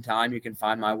in the meantime, you can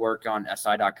find my work on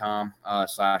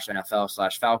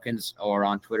si.com/NFL/Falcons or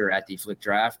on Twitter at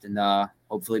DFlickDraft, and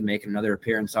hopefully make another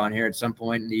appearance on here at some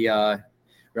point in the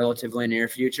relatively near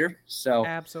future. So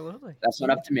absolutely, that's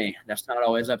not up to me. That's not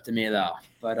always up to me though.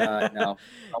 But no.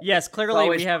 Yes, clearly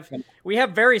we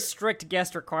have very strict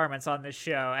guest requirements on this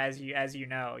show, as you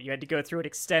know. You had to go through an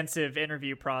extensive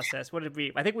interview process. What did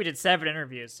we? I think we did 7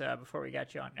 interviews before we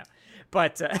got you on now.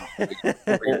 But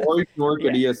or you can work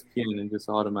at ESPN and just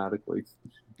automatically.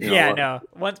 No.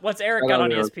 Once Eric got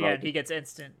on ESPN, he gets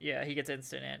instant. Yeah, he gets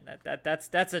instant in.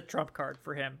 That's a trump card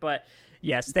for him. But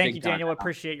yes, thank you, Daniel.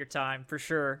 Appreciate your time for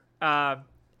sure. Adnan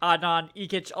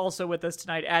Ikic also with us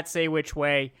tonight at Say Which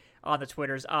Way on the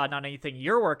Twitters. Adnan, anything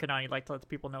you're working on you'd like to let the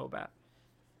people know about?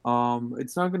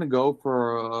 It's not going to go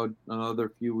for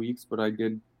another few weeks, but I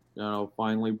did,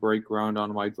 finally break ground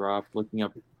on my draft, looking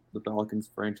at the Falcons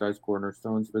franchise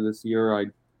cornerstones for this year.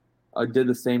 I did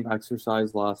the same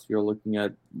exercise last year, looking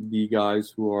at the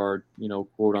guys who are,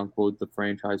 quote unquote, the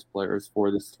franchise players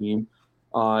for this team.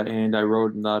 And I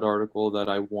wrote in that article that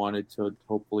I wanted to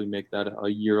hopefully make that a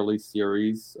yearly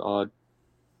series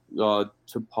to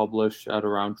publish at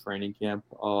around training camp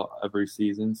every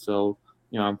season. So,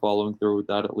 I'm following through with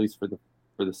that, at least for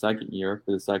the second year,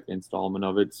 for the second installment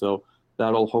of it. So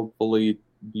that'll hopefully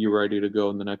be ready to go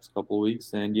in the next couple of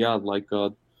weeks. And yeah, like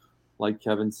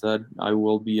Kevin said, I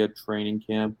will be at training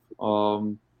camp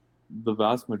the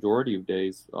vast majority of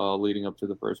days leading up to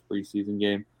the first preseason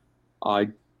game. I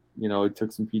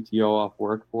took some PTO off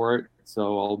work for it,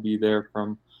 so I'll be there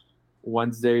from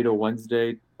Wednesday to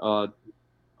Wednesday of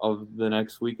the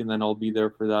next week, and then I'll be there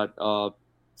for that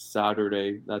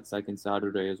second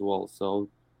Saturday as well. So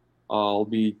I'll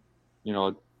be,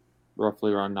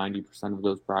 roughly around 90% of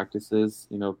those practices,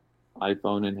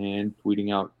 iPhone in hand,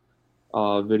 tweeting out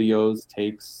videos,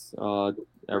 takes,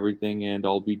 everything, and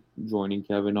I'll be joining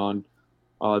Kevin on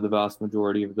the vast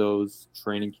majority of those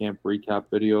training camp recap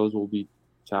videos. We'll be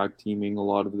tag teaming a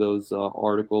lot of those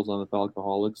articles on the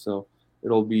Falcoholic, so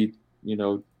it'll be,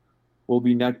 we'll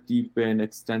be neck deep in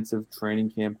extensive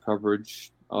training camp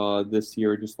coverage this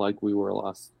year, just like we were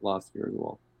last year as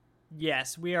well.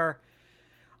 Yes, we are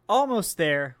almost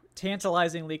there.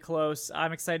 Tantalizingly close.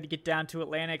 I'm excited to get down to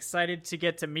Atlanta, excited to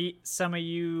get to meet some of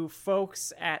you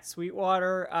folks at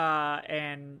Sweetwater,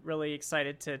 and really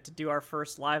excited to do our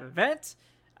first live event.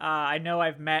 I know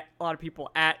I've met a lot of people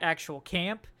at actual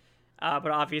camp, but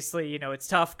obviously, it's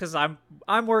tough because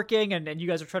I'm working and you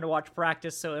guys are trying to watch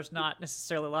practice, so there's not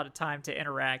necessarily a lot of time to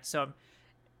interact. So I'm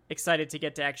excited to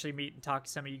get to actually meet and talk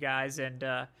to some of you guys. And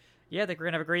yeah, I think we're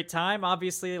going to have a great time.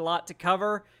 Obviously, a lot to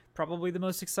cover. Probably the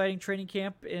most exciting training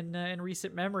camp in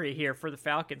recent memory here for the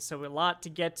Falcons. So a lot to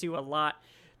get to, a lot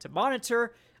to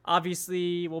monitor.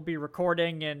 Obviously, we'll be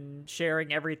recording and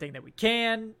sharing everything that we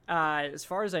can. As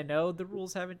far as I know, the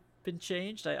rules haven't been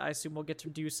changed. I assume we'll get to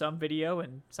do some video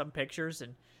and some pictures,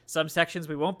 and some sections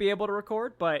we won't be able to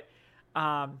record. But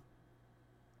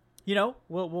you know,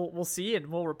 we'll see, and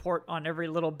we'll report on every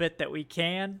little bit that we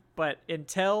can. But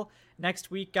until next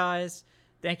week, guys,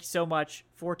 thank you so much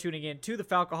for tuning in to the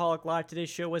Falcoholic Live. Today's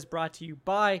show was brought to you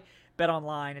by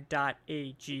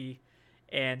betonline.ag.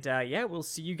 And yeah, we'll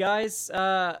see you guys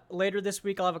later this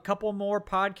week. I'll have a couple more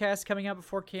podcasts coming out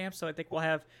before camp, so I think we'll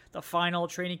have the final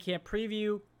training camp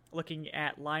preview looking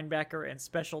at linebacker and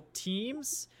special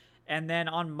teams. And then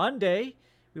on Monday,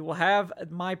 we will have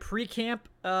my pre-camp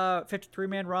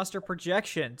 53-man roster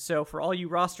projection. So for all you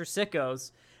roster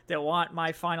sickos that want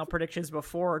my final predictions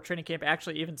before training camp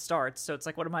actually even starts. So it's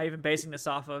like, what am I even basing this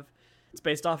off of? It's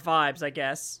based off vibes, I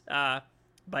guess.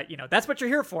 But, you know, that's what you're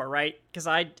here for, right? Because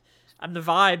I'm the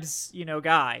vibes, you know,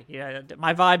 guy. Yeah,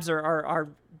 my vibes are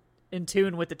in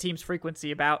tune with the team's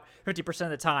frequency about 50% of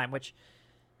the time, which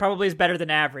probably is better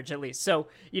than average, at least. So,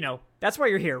 you know, that's why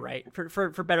you're here, right?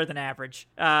 For better than average.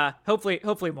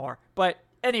 Hopefully more. But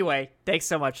anyway, thanks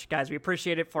so much, guys. We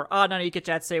appreciate it. For Nanika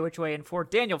Chat Say Which Way, and for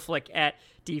Daniel Flick at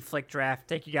D Flick Draft,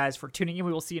 thank you guys for tuning in.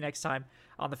 We will see you next time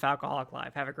on the Falcoholic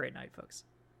Live. Have a great night, folks.